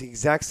class, it's the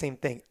exact same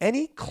thing.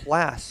 Any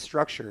class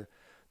structure,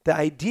 the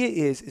idea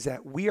is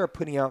that we are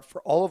putting out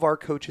for all of our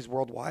coaches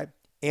worldwide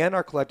and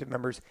our collective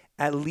members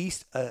at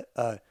least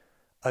a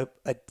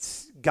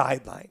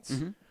guidelines.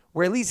 Mm-hmm.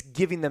 We're at least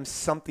giving them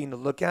something to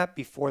look at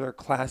before their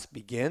class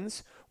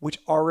begins, which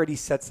already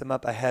sets them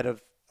up ahead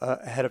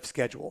of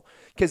schedule.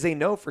 Because they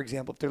know, for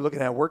example, if they're looking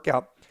at a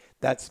workout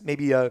that's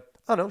maybe a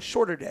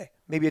shorter day.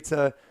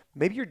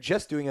 Maybe you're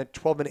just doing a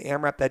 12-minute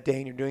AMRAP that day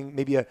and you're doing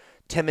maybe a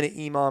 10-minute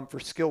EMOM for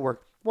skill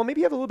work. Well,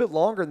 maybe you have a little bit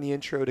longer in the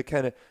intro to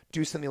kind of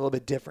do something a little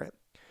bit different.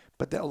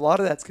 But a lot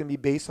of that's going to be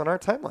based on our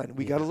timeline.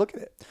 We got to look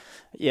at it.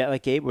 Yeah,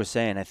 like Gabe was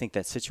saying, I think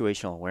that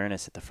situational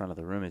awareness at the front of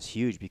the room is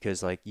huge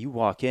because, like, you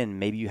walk in,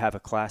 maybe you have a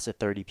class of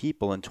 30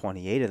 people and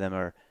 28 of them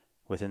are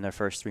within their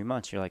first 3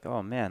 months. You're like,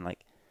 oh, man,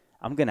 like,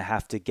 I'm going to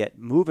have to get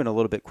moving a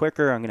little bit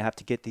quicker. I'm going to have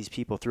to get these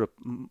people through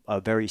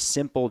a very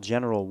simple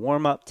general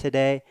warm-up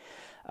today.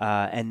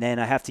 And then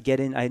I have to get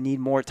in. I need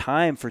more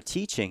time for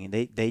teaching.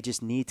 They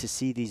just need to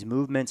see these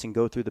movements and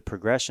go through the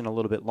progression a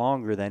little bit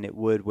longer than it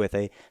would with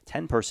a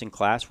 10-person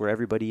class where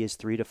everybody is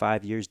 3 to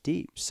 5 years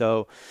deep.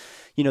 So,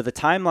 the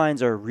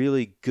timelines are a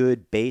really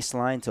good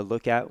baseline to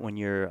look at when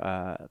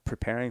you're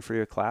preparing for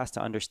your class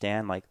to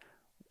understand, like,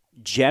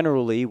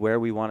 generally where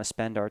we want to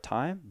spend our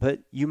time. But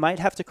you might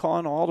have to call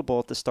an audible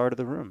at the start of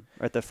the room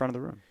or at the front of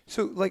the room.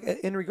 So, like,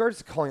 in regards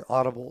to calling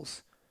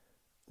audibles,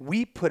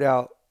 we put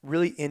out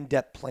really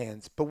in-depth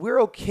plans, but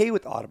we're okay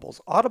with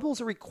audibles.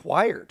 Audibles are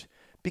required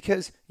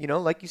because,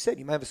 like you said,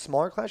 you might have a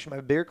smaller class, you might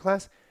have a bigger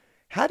class.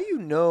 How do you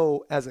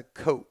know as a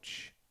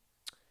coach,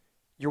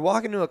 you're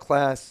walking into a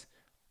class,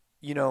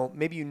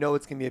 maybe it's going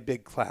to be a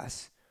big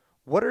class.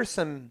 What are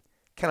some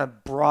kind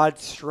of broad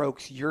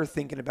strokes you're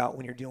thinking about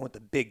when you're dealing with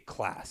a big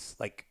class?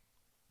 Like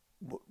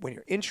when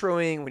you're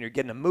introing, when you're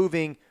getting them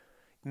moving,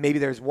 maybe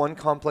there's one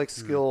complex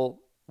skill.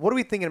 What are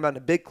we thinking about in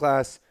a big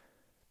class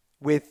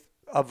with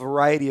a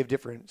variety of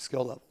different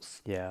skill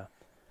levels? Yeah.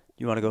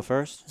 You want to go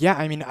first? Yeah,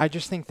 I mean, I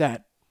just think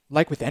that,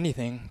 like with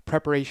anything,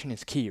 preparation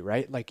is key,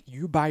 right? Like,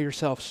 you buy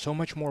yourself so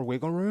much more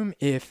wiggle room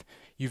if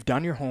you've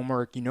done your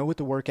homework, you know what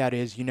the workout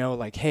is,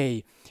 like,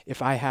 hey,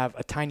 if I have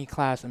a tiny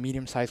class, a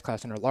medium-sized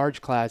class, and a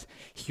large class,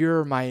 here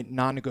are my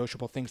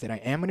non-negotiable things that I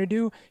am going to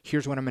do.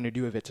 Here's what I'm going to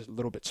do if it's a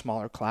little bit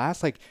smaller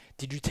class. Like,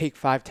 did you take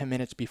 5-10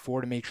 minutes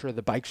before to make sure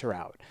the bikes are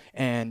out?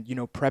 And,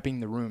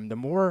 prepping the room. The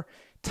more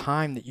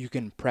time that you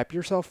can prep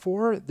yourself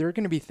for, there are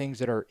going to be things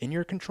that are in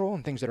your control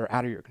and things that are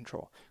out of your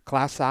control.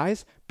 Class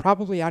size,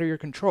 probably out of your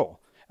control.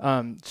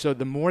 So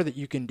the more that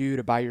you can do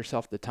to buy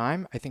yourself the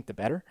time, I think the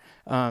better.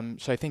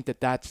 So I think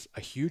that that's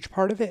a huge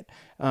part of it.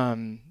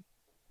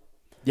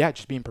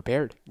 Just being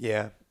prepared.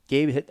 Yeah.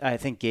 I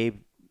think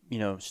Gabe,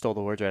 stole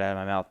the words right out of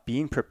my mouth.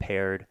 Being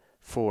prepared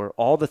for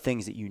all the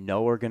things that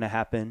are going to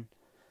happen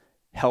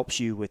helps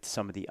you with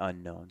some of the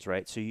unknowns,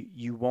 right? So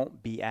you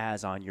won't be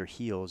as on your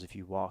heels if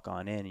you walk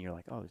on in and you're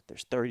like, oh,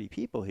 there's 30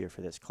 people here for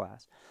this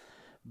class.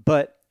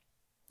 But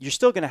you're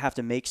still going to have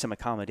to make some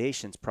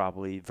accommodations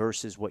probably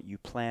versus what you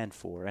planned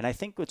for. And I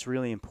think what's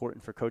really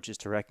important for coaches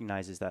to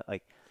recognize is that,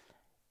 like,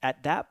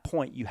 at that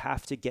point, you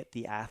have to get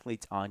the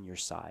athletes on your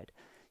side.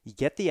 You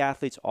get the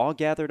athletes all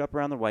gathered up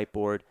around the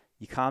whiteboard.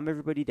 You calm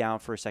everybody down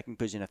for a second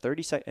because in a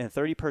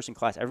 30-person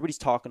class, everybody's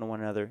talking to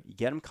one another. You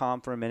get them calm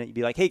for a minute. You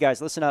be like, hey,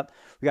 guys, listen up.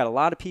 We got a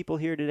lot of people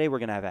here today. We're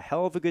going to have a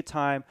hell of a good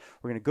time.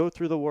 We're going to go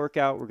through the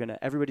workout.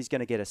 Everybody's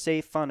going to get a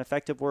safe, fun,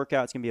 effective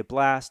workout. It's going to be a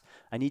blast.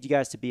 I need you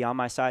guys to be on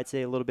my side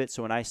today a little bit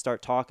so when I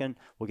start talking,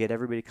 we'll get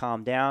everybody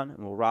calmed down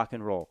and we'll rock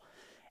and roll.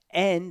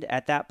 And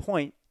at that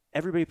point,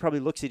 everybody probably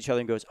looks at each other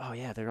and goes, oh,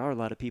 yeah, there are a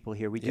lot of people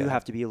here. We do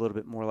have to be a little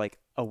bit more, like,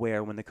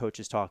 aware when the coach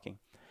is talking.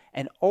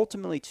 And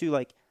ultimately, too,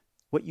 like,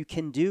 what you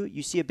can do,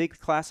 you see a big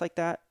class like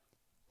that,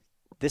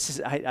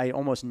 I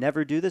almost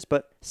never do this,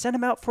 but send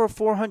them out for a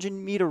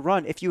 400-meter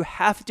run if you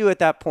have to at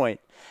that point,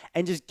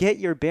 and just get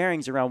your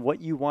bearings around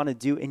what you want to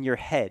do in your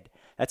head.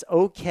 That's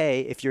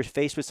okay if you're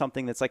faced with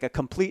something that's like a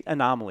complete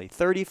anomaly.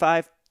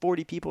 35,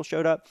 40 people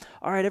showed up.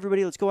 All right,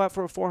 everybody, let's go out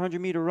for a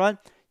 400-meter run.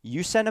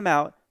 You send them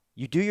out.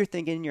 You do your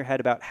thinking in your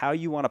head about how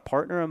you want to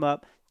partner them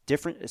up,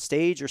 different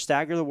stage or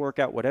stagger the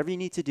workout, whatever you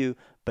need to do.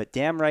 But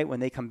damn right, when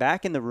they come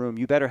back in the room,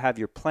 you better have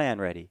your plan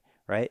ready.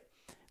 Right?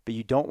 but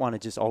you don't want to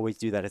just always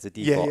do that as a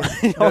Yeah,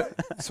 default. yeah. No,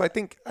 so I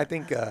think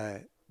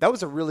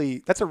that's a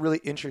really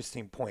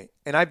interesting point,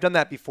 and I've done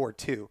that before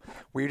too,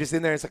 where you're just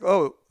in there. And it's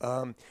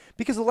like,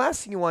 because the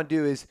last thing you want to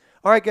do is,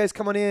 all right, guys,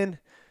 come on in.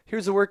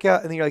 Here's the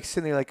workout, and then you're like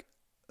sitting there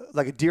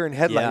like a deer in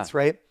headlights,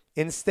 right?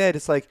 Instead,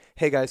 it's like,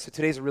 hey guys, so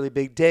today's a really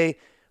big day.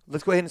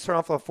 Let's go ahead and start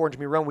off on a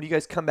 400-meter run. When you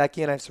guys come back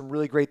in, I have some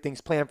really great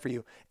things planned for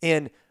you.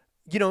 And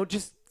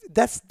just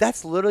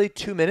that's literally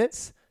 2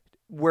 minutes.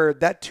 Where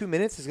that 2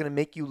 minutes is going to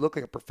make you look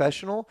like a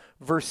professional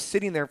versus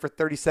sitting there for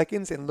 30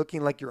 seconds and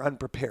looking like you're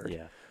unprepared.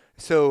 Yeah.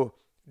 So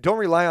don't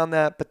rely on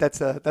that, but that's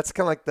kind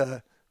of like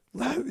the,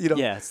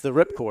 Yeah, it's the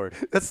ripcord.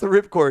 That's the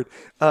ripcord.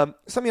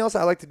 Something else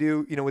I like to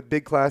do, with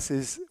big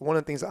classes, one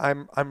of the things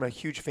I'm a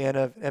huge fan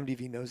of,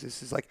 MDV knows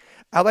this, is like,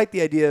 I like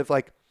the idea of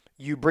like,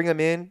 you bring them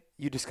in,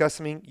 you discuss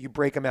something, you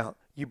break them out.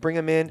 You bring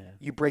them in,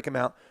 you break them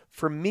out.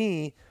 For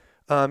me,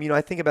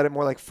 I think about it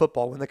more like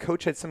football. When the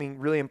coach had something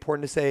really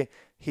important to say,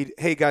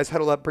 hey guys,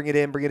 huddle up, bring it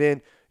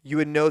in. You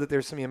would know that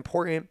there's something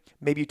important.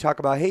 Maybe you talk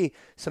about, hey,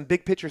 some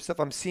big picture stuff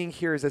I'm seeing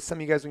here is that some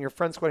of you guys when you're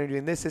front squatting are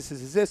doing this.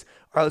 All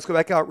right, let's go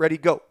back out. Ready,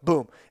 go,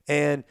 boom.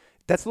 And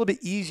that's a little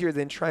bit easier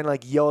than trying to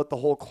like yell at the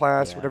whole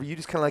class, whatever. You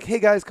just kind of like, hey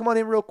guys, come on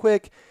in real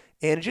quick.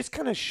 And it just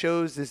kind of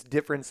shows this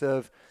difference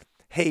of,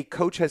 hey,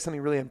 coach has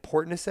something really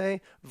important to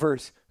say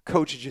versus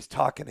coach is just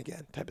talking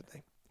again type of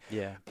thing.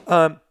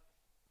 Yeah.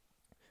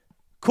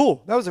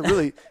 Cool. That was a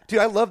really, dude,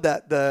 I love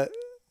that.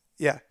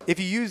 If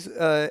you use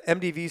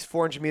MDV's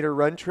 400-meter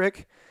run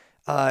trick,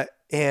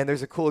 and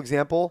there's a cool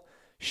example,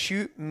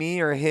 shoot me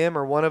or him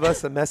or one of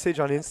us a message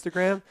on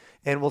Instagram,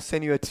 and we'll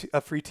send you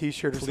a free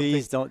T-shirt or something.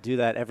 Please don't do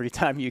that every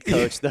time you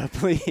coach, though,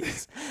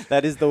 please.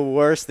 That is the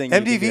worst thing you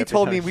can do MDV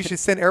told me we should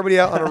send everybody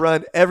out on a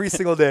run every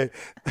single day.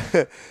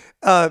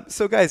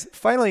 So, guys,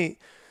 finally,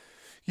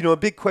 a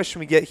big question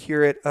we get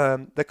here at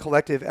the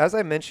Collective, as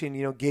I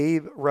mentioned,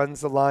 Gabe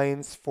runs the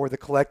lines for the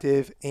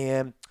Collective,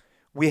 and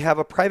we have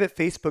a private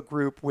Facebook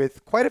group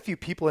with quite a few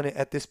people in it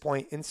at this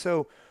point. And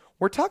so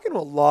we're talking to a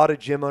lot of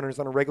gym owners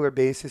on a regular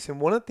basis. And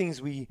one of the things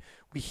we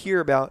hear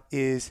about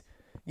is,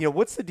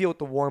 what's the deal with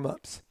the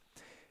warm-ups?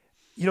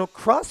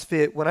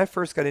 CrossFit, when I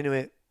first got into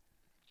it,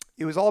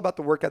 it was all about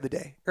the workout of the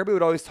day. Everybody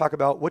would always talk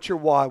about what's your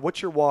why,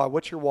 what's your why,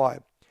 what's your why.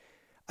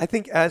 I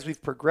think as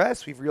we've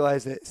progressed, we've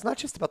realized that it's not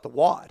just about the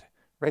WOD,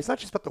 right? It's not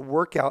just about the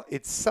workout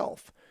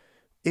itself.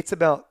 It's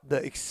about the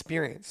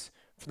experience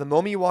from the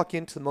moment you walk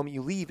in to the moment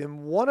you leave.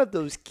 And one of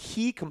those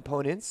key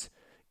components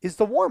is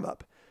the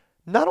warm-up.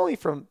 Not only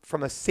from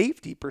a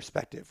safety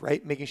perspective,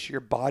 right? Making sure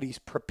your body's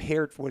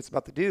prepared for what it's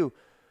about to do,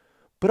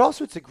 but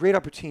also it's a great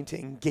opportunity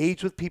to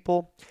engage with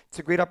people. It's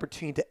a great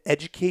opportunity to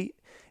educate.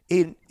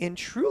 And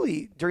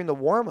truly, during the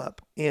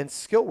warm-up and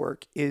skill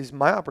work is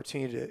my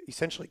opportunity to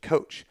essentially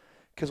coach.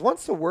 Because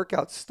once the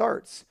workout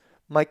starts,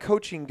 my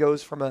coaching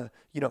goes from a,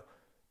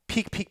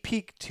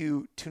 peak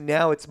to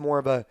now it's more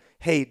of a,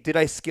 hey, did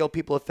I scale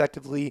people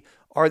effectively?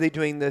 Are they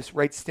doing this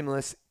right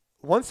stimulus?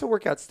 Once the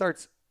workout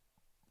starts,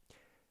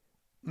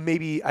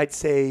 maybe I'd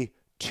say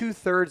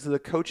 2/3 of the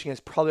coaching has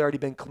probably already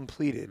been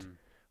completed.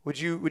 Would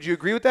you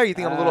agree with that? Or you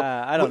think I'm a little?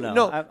 I don't know.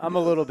 No, I'm a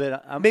little bit.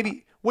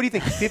 Maybe. What do you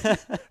think?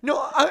 50?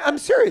 No, I'm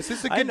serious. This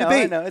is a good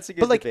debate. I know. It's a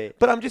good debate.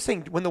 But I'm just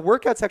saying, when the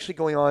workout's actually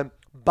going on,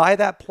 by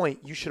that point,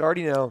 you should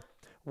already know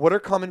what are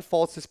common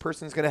faults this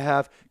person's going to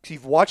have, because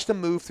you've watched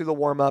them move through the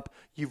warm-up.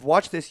 You've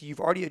watched this. You've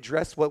already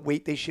addressed what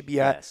weight they should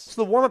be at. Yes.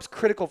 So the warm-up's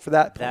critical for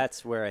that point.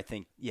 That's where I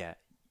think,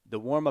 the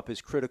warm-up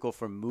is critical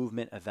for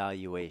movement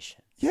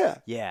evaluation. Yeah.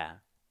 Yeah.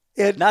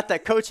 And not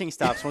that coaching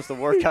stops once the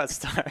workout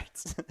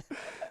starts.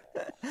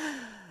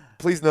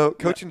 Please note,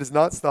 coaching does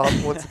not stop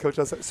once the coach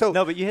does that. So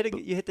no, but you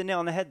hit the nail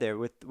on the head there.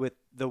 With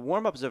the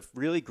warm-up is a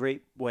really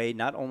great way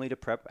not only to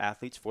prep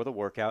athletes for the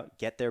workout,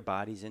 get their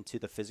bodies into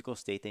the physical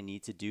state they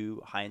need to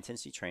do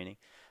high-intensity training,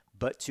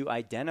 but to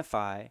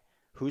identify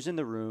who's in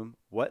the room,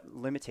 what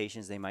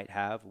limitations they might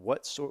have,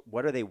 what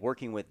are they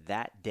working with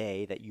that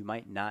day that you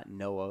might not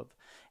know of,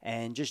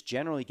 and just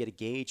generally get a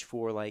gauge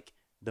for like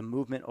the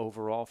movement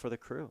overall for the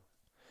crew.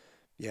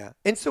 Yeah.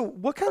 And so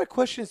what kind of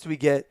questions do we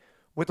get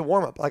with the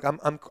warm-up? Like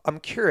I'm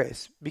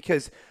curious,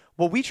 because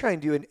what we try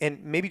and do,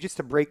 and maybe just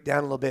to break down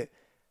a little bit,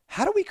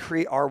 how do we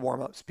create our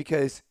warm-ups?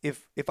 Because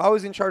if I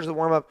was in charge of the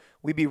warm-up,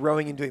 we'd be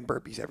rowing and doing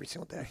burpees every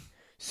single day.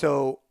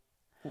 So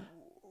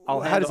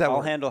I'll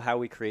handle how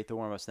we create the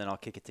warm-ups, then I'll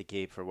kick it to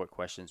Gabe for what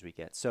questions we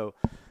get. So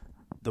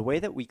the way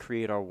that we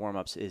create our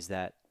warm-ups is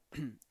that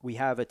we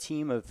have a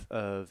team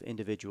of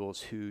individuals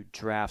who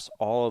drafts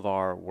all of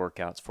our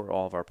workouts for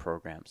all of our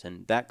programs.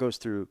 And that goes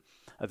through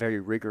a very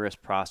rigorous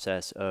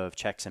process of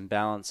checks and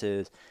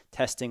balances,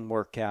 testing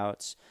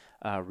workouts,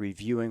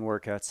 reviewing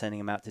workouts, sending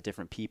them out to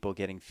different people,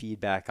 getting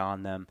feedback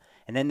on them.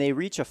 And then they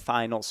reach a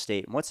final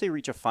state. And once they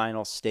reach a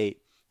final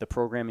state, the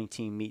programming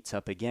team meets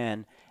up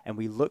again, and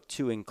we look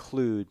to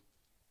include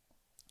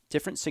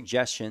different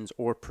suggestions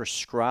or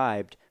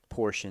prescribed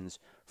portions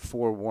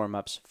for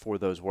warm-ups for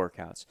those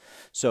workouts.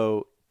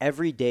 So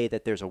every day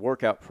that there's a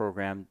workout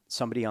program,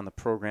 somebody on the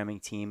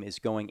programming team is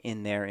going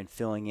in there and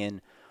filling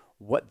in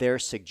what their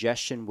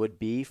suggestion would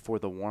be for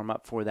the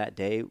warm-up for that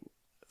day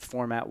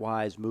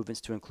format-wise,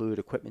 movements to include,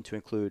 equipment to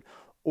include,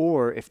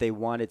 or if they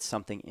wanted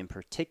something in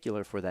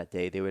particular for that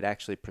day, they would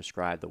actually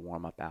prescribe the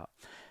warm-up out.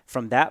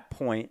 From that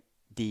point,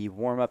 the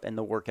warm-up and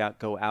the workout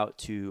go out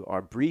to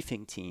our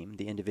briefing team,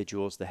 the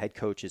individuals, the head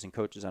coaches and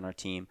coaches on our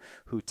team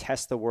who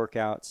test the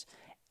workouts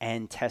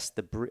and test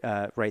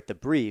write the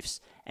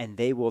briefs, and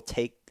they will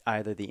take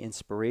either the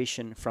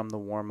inspiration from the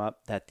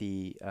warm-up that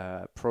the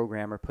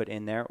programmer put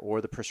in there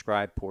or the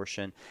prescribed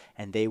portion,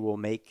 and they will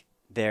make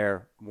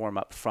their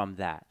warm-up from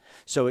that.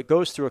 So it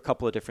goes through a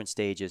couple of different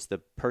stages. The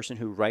person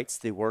who writes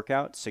the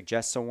workout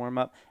suggests a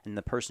warm-up, and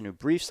the person who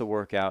briefs the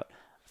workout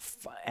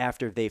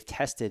after they've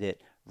tested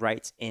it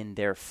writes in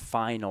their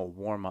final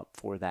warm-up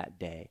for that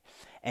day.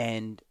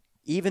 And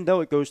even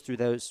though it goes through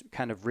those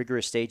kind of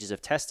rigorous stages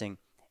of testing,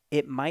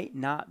 it might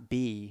not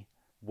be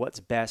what's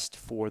best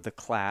for the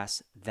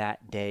class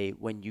that day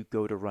when you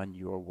go to run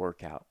your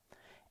workout.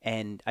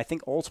 And I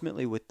think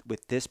ultimately with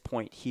this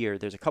point here,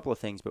 there's a couple of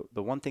things, but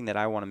the one thing that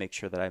I want to make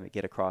sure that I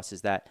get across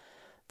is that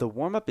the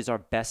warm-up is our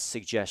best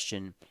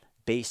suggestion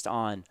based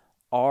on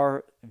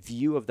our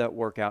view of that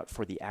workout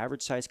for the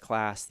average size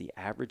class, the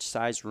average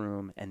size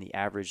room, and the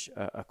average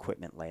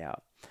equipment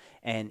layout.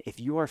 And if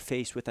you are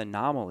faced with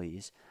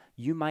anomalies,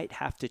 you might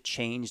have to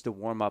change the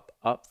warm-up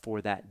up for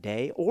that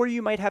day, or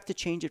you might have to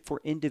change it for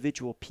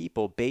individual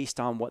people based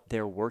on what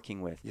they're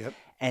working with. Yep.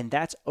 And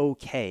that's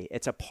okay.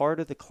 It's a part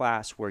of the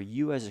class where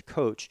you as a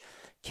coach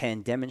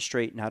can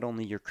demonstrate not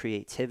only your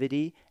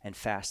creativity and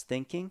fast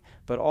thinking,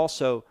 but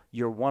also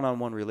your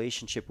one-on-one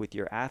relationship with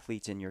your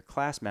athletes and your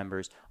class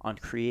members on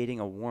creating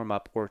a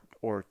warm-up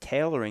or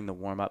tailoring the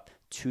warm-up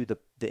to the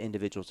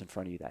individuals in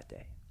front of you that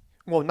day.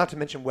 Well, not to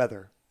mention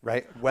weather,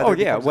 right? Weather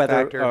becomes a weather,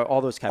 factor,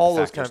 all those kind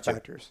of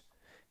factors.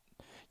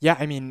 Yeah,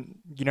 I mean,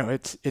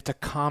 it's a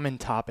common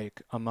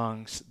topic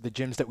amongst the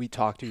gyms that we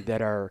talk to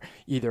that are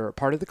either a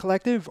part of the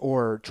collective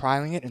or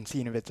trialing it and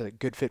seeing if it's a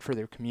good fit for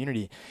their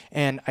community.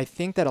 And I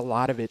think that a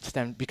lot of it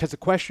stems because the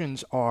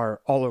questions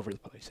are all over the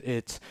place.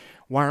 It's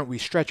why aren't we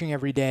stretching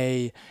every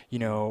day?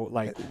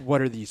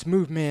 What are these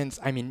movements?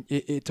 I mean,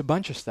 it's a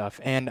bunch of stuff.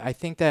 And I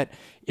think that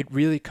it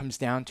really comes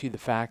down to the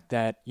fact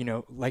that,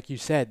 like you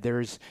said,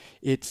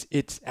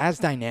 it's as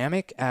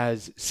dynamic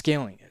as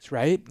scaling is,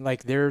 right?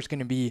 Like there's going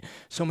to be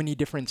so many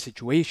different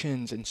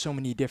situations and so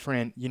many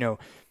different,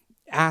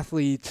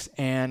 athletes.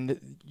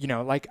 And,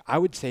 I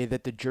would say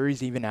that the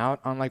jury's even out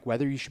on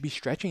whether you should be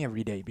stretching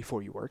every day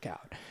before you work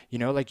out.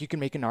 You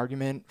can make an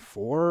argument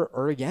for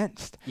or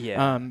against.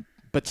 Yeah.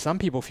 But some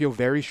people feel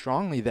very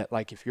strongly that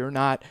if you're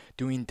not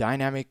doing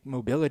dynamic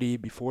mobility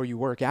before you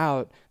work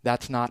out,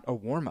 that's not a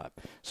warm-up.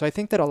 So I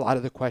think that a lot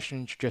of the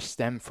questions just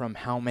stem from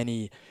how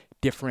many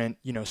different,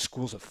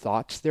 schools of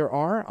thoughts there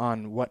are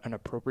on what an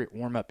appropriate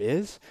warm-up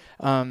is.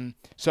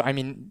 So, I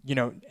mean,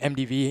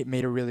 MDV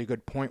made a really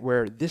good point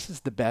where this is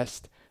the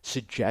best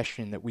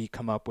suggestion that we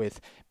come up with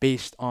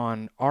based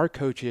on our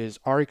coaches,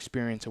 our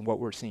experience, and what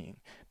we're seeing.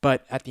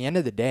 But at the end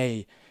of the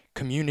day,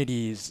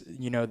 communities,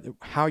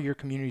 how your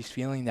community's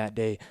feeling that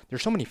day,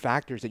 there's so many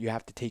factors that you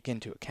have to take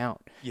into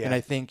account. Yeah. And I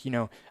think, I'm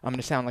going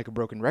to sound like a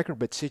broken record,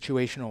 but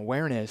situational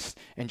awareness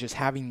and just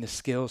having the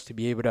skills to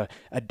be able to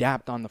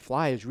adapt on the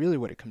fly is really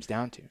what it comes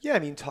down to. Yeah, I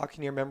mean, talking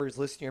to your members,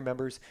 listening to your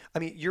members. I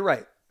mean, you're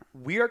right.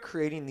 We are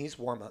creating these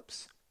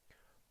warm-ups.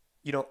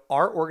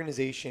 Our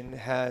organization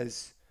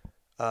has,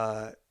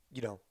 well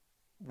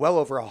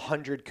over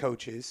 100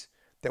 coaches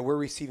that we're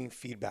receiving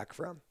feedback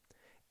from.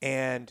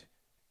 And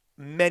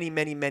many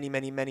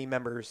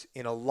members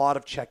in a lot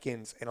of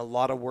check-ins and a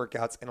lot of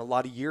workouts and a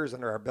lot of years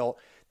under our belt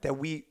that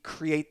we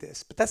create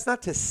this. But that's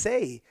not to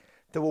say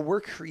that what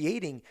we're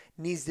creating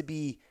needs to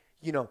be,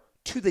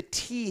 to the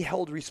T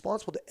held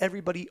responsible to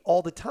everybody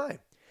all the time.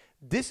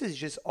 This is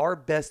just our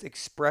best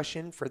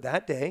expression for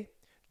that day,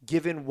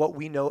 given what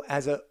we know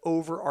as an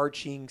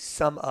overarching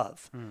sum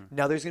of.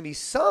 Now, there's going to be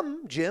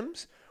some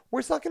gyms where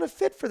it's not going to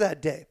fit for that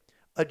day.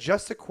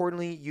 Adjust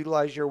accordingly,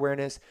 utilize your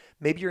awareness.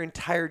 Maybe your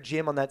entire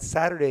gym on that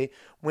Saturday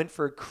went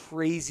for a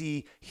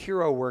crazy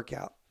hero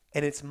workout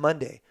and it's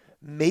Monday.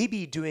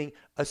 Maybe doing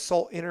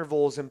assault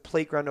intervals and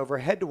playground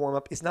overhead to warm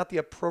up is not the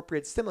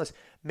appropriate stimulus.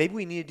 Maybe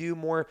we need to do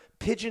more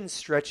pigeon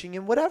stretching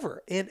and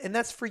whatever. And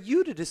that's for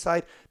you to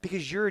decide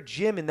because your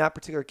gym in that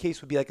particular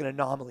case would be like an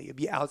anomaly. It'd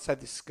be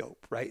outside the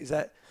scope, right? Is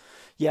that?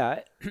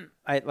 Yeah.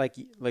 I like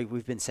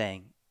we've been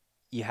saying,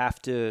 you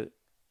have to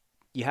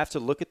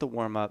look at the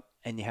warm up,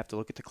 and you have to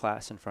look at the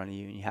class in front of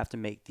you, and you have to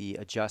make the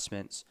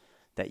adjustments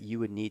that you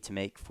would need to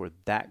make for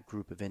that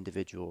group of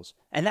individuals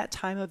and that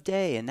time of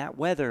day and that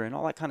weather and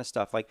all that kind of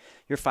stuff. Like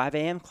your 5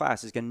 a.m.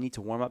 class is going to need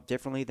to warm up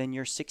differently than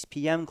your 6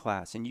 p.m.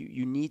 class, and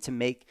you need to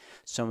make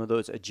some of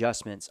those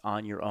adjustments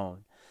on your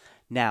own.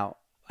 Now,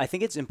 I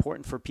think it's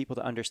important for people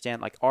to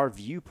understand, our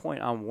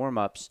viewpoint on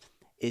warm-ups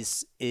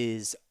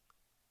is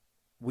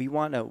we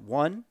want to,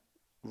 one,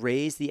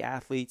 raise the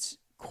athlete's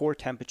core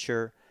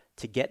temperature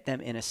to get them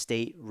in a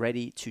state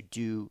ready to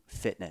do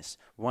fitness.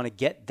 We want to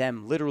get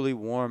them literally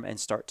warm and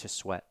start to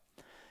sweat.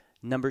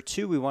 Number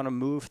 2, we want to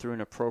move through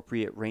an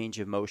appropriate range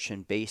of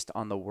motion based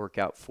on the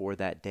workout for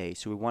that day.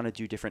 So we want to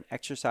do different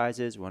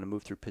exercises. We want to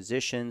move through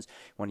positions.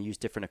 We want to use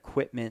different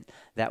equipment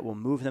that will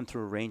move them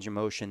through a range of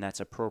motion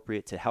that's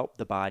appropriate to help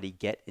the body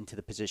get into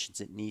the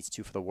positions it needs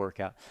to for the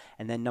workout.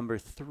 And then number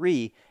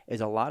 3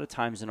 is a lot of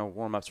times in our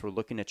warm-ups, we're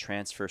looking to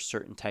transfer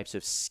certain types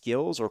of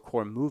skills or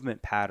core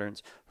movement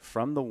patterns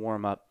from the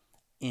warm-up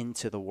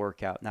into the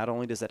workout. Not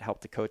only does that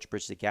help the coach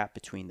bridge the gap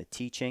between the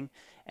teaching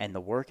and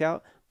the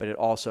workout, but it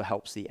also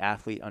helps the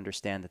athlete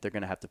understand that they're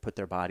going to have to put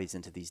their bodies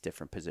into these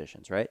different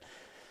positions, right?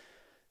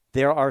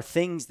 There are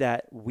things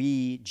that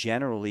we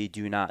generally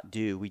do not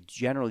do. We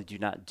generally do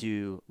not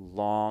do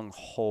long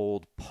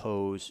hold,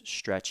 pose,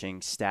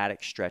 stretching,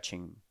 static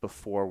stretching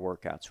before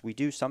workouts. We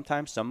do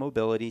sometimes some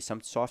mobility,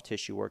 some soft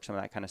tissue work, some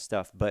of that kind of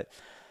stuff, but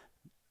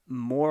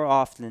more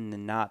often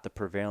than not, the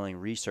prevailing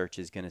research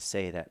is going to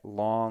say that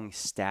long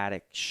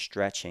static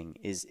stretching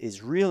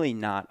is really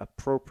not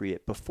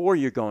appropriate before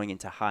you're going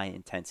into high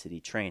intensity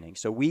training.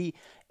 So we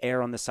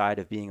err on the side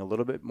of being a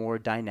little bit more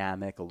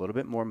dynamic, a little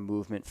bit more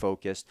movement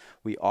focused.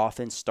 We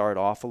often start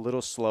off a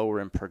little slower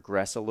and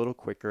progress a little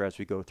quicker as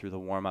we go through the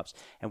warm-ups.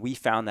 And we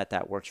found that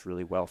that works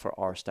really well for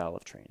our style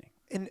of training.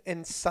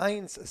 And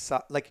science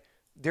aside, like,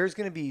 there's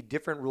going to be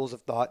different rules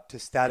of thought to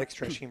static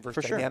stretching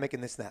versus dynamic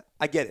and this and that.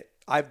 I get it.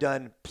 I've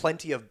done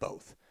plenty of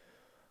both.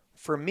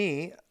 For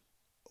me,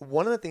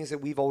 one of the things that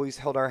we've always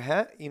held our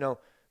hat,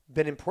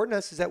 been important to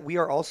us is that we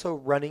are also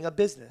running a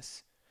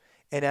business.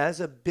 And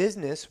as a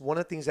business, one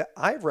of the things that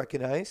I've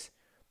recognized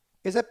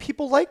is that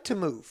people like to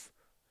move.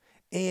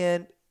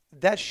 And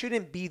that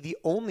shouldn't be the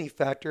only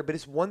factor, but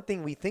it's one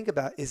thing we think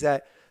about is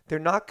that they're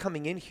not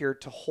coming in here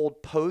to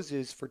hold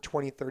poses for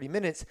 20, 30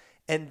 minutes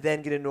and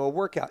then get into a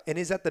workout. And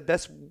is that the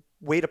best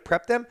way to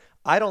prep them?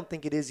 I don't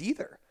think it is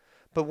either.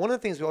 But one of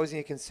the things we always need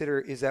to consider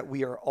is that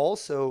we are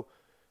also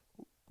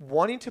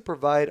wanting to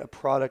provide a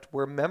product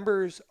where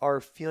members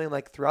are feeling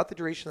like throughout the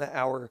duration of the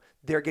hour,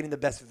 they're getting the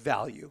best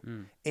value.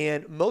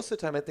 And most of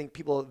the time, I think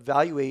people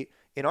evaluate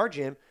in our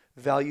gym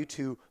value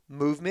to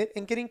movement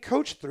and getting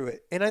coached through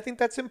it. And I think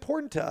that's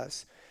important to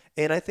us.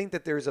 And I think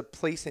that there's a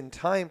place in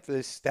time for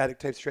this static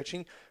type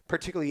stretching,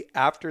 particularly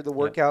after the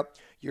workout. Yep.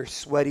 You're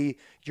sweaty.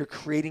 You're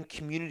creating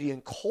community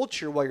and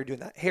culture while you're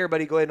doing that. Hey,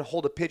 everybody, go ahead and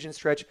hold a pigeon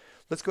stretch.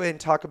 Let's go ahead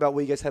and talk about what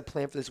you guys have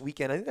planned for this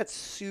weekend. I think that's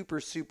super,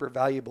 super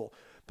valuable.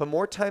 But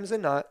more times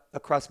than not,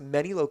 across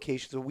many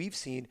locations, what we've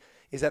seen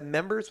is that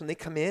members, when they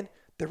come in,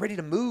 they're ready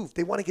to move.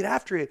 They want to get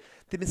after it.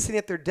 They've been sitting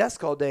at their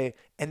desk all day.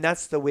 And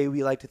that's the way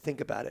we like to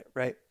think about it,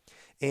 right?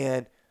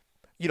 And,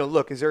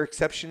 look, is there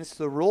exceptions to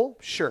the rule?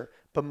 Sure.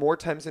 But more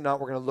times than not,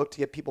 we're going to look to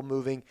get people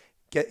moving,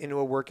 get into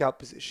a workout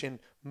position,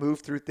 move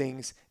through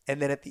things, and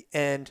then at the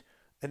end,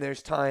 and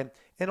there's time.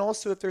 And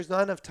also, if there's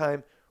not enough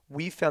time,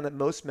 we found that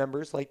most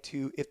members like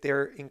to, if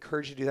they're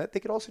encouraged to do that, they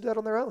could also do that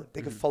on their own.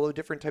 They could follow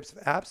different types of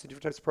apps and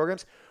different types of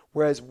programs,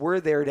 whereas we're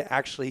there to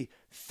actually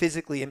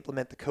physically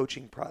implement the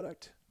coaching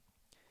product.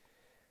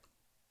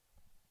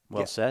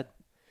 Well said.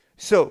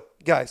 So,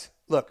 guys,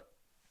 look,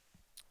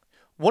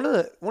 one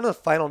of the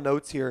final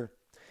notes here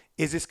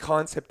is this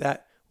concept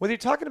that whether you're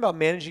talking about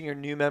managing your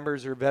new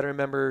members or veteran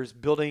members,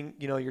 building,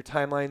 your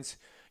timelines,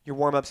 your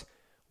warm-ups,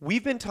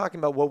 we've been talking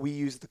about what we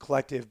use at the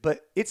collective,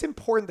 but it's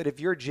important that if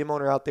you're a gym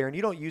owner out there and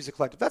you don't use the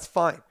collective, that's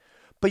fine.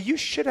 But you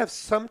should have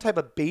some type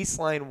of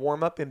baseline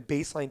warm-up and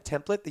baseline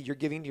template that you're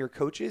giving to your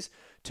coaches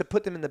to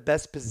put them in the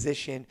best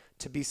position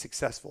to be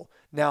successful.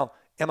 Now,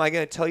 am I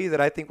going to tell you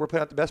that I think we're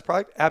putting out the best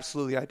product?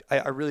 Absolutely.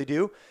 I really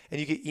do. And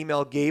you can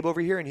email Gabe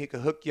over here and he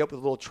can hook you up with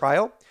a little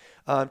trial.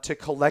 To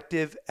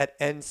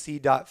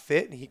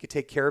collective@nc.fit, and he could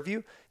take care of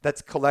you.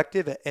 That's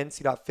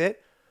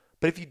collective@nc.fit.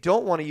 But if you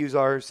don't want to use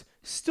ours,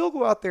 still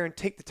go out there and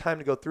take the time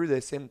to go through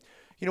this. And,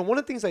 one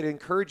of the things I'd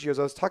encourage you is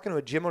I was talking to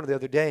a gym owner the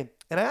other day,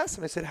 and I asked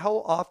him, I said,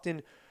 how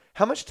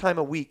much time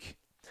a week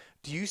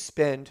do you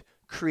spend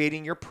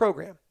creating your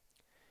program?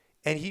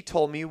 And he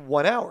told me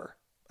 1 hour.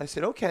 I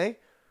said, okay,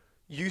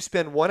 you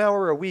spend 1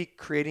 hour a week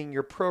creating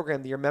your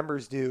program that your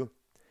members do,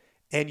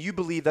 and you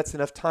believe that's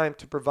enough time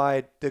to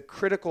provide the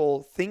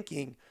critical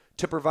thinking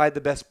to provide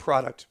the best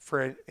product for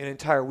an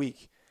entire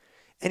week.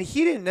 And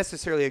he didn't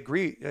necessarily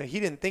agree. He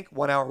didn't think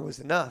 1 hour was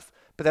enough,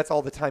 but that's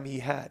all the time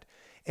he had.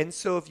 And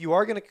so if you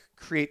are going to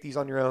create these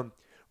on your own,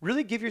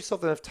 really give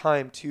yourself enough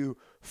time to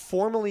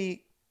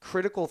formally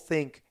critical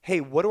think, hey,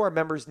 what do our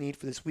members need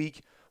for this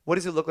week? What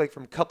does it look like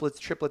from couplets,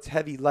 triplets,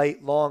 heavy,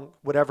 light, long,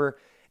 whatever?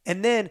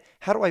 And then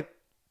how do I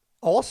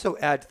also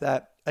add to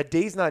that? A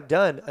day's not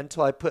done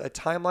until I put a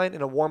timeline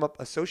and a warm-up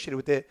associated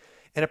with it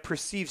and a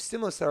perceived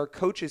stimulus that our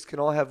coaches can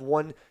all have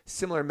one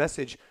similar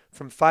message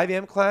from 5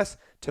 a.m. class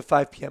to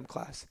 5 p.m.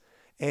 class.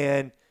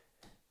 And,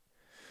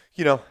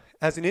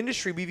 as an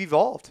industry, we've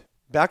evolved.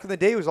 Back in the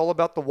day, it was all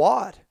about the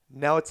WOD.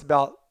 Now it's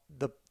about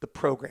the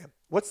program.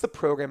 What's the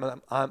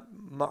program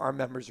our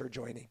members are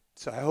joining?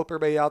 So I hope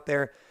everybody out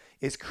there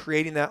is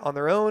creating that on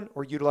their own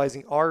or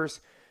utilizing ours.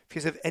 If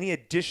you guys have any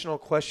additional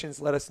questions,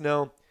 let us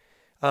know.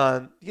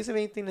 You guys have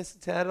anything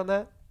to add on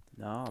that?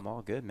 No, I'm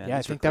all good, man. Yeah,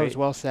 I think that was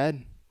well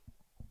said.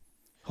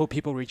 Hope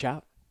people reach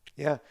out.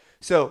 Yeah.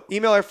 So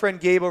email our friend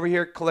Gabe over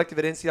here,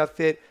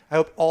 collective@nc.fit. I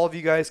hope all of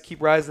you guys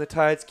keep rising the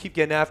tides, keep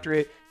getting after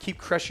it, keep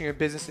crushing your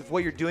business. If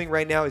what you're doing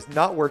right now is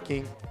not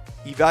working,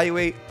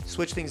 evaluate,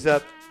 switch things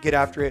up, get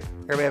after it.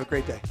 Everybody have a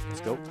great day.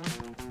 Let's go.